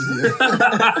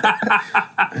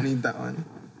 I need that one.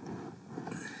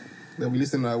 They'll be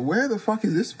listening like, where the fuck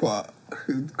is this part?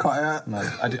 Cut it out. No,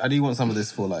 I do want some of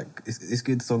this for like it's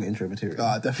good song intro material.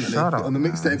 Ah, definitely. Shut up, On the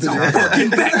mixtape. I'm fucking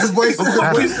vexed. Voice-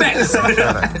 I'm fucking vexed.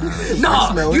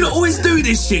 Nah, Smell you it. don't always do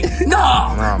this shit.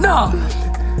 Nah.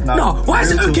 No, why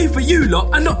is it real okay for you lot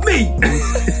and not me?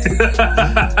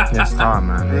 It's calm,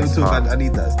 man. Real It's talk, calm. I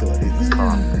need that still. I need It's this.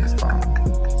 calm. It's calm.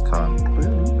 It's calm.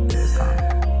 It's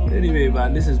calm. Anyway,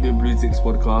 man, this has been Blue Ticks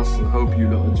Podcast. I hope you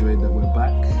lot enjoyed that we're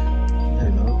back. You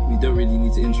know, we don't really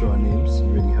need to intro our names. You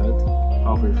already heard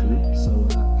halfway through. So,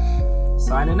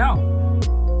 signing out.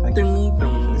 Thank you. Ding,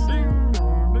 ding, ding.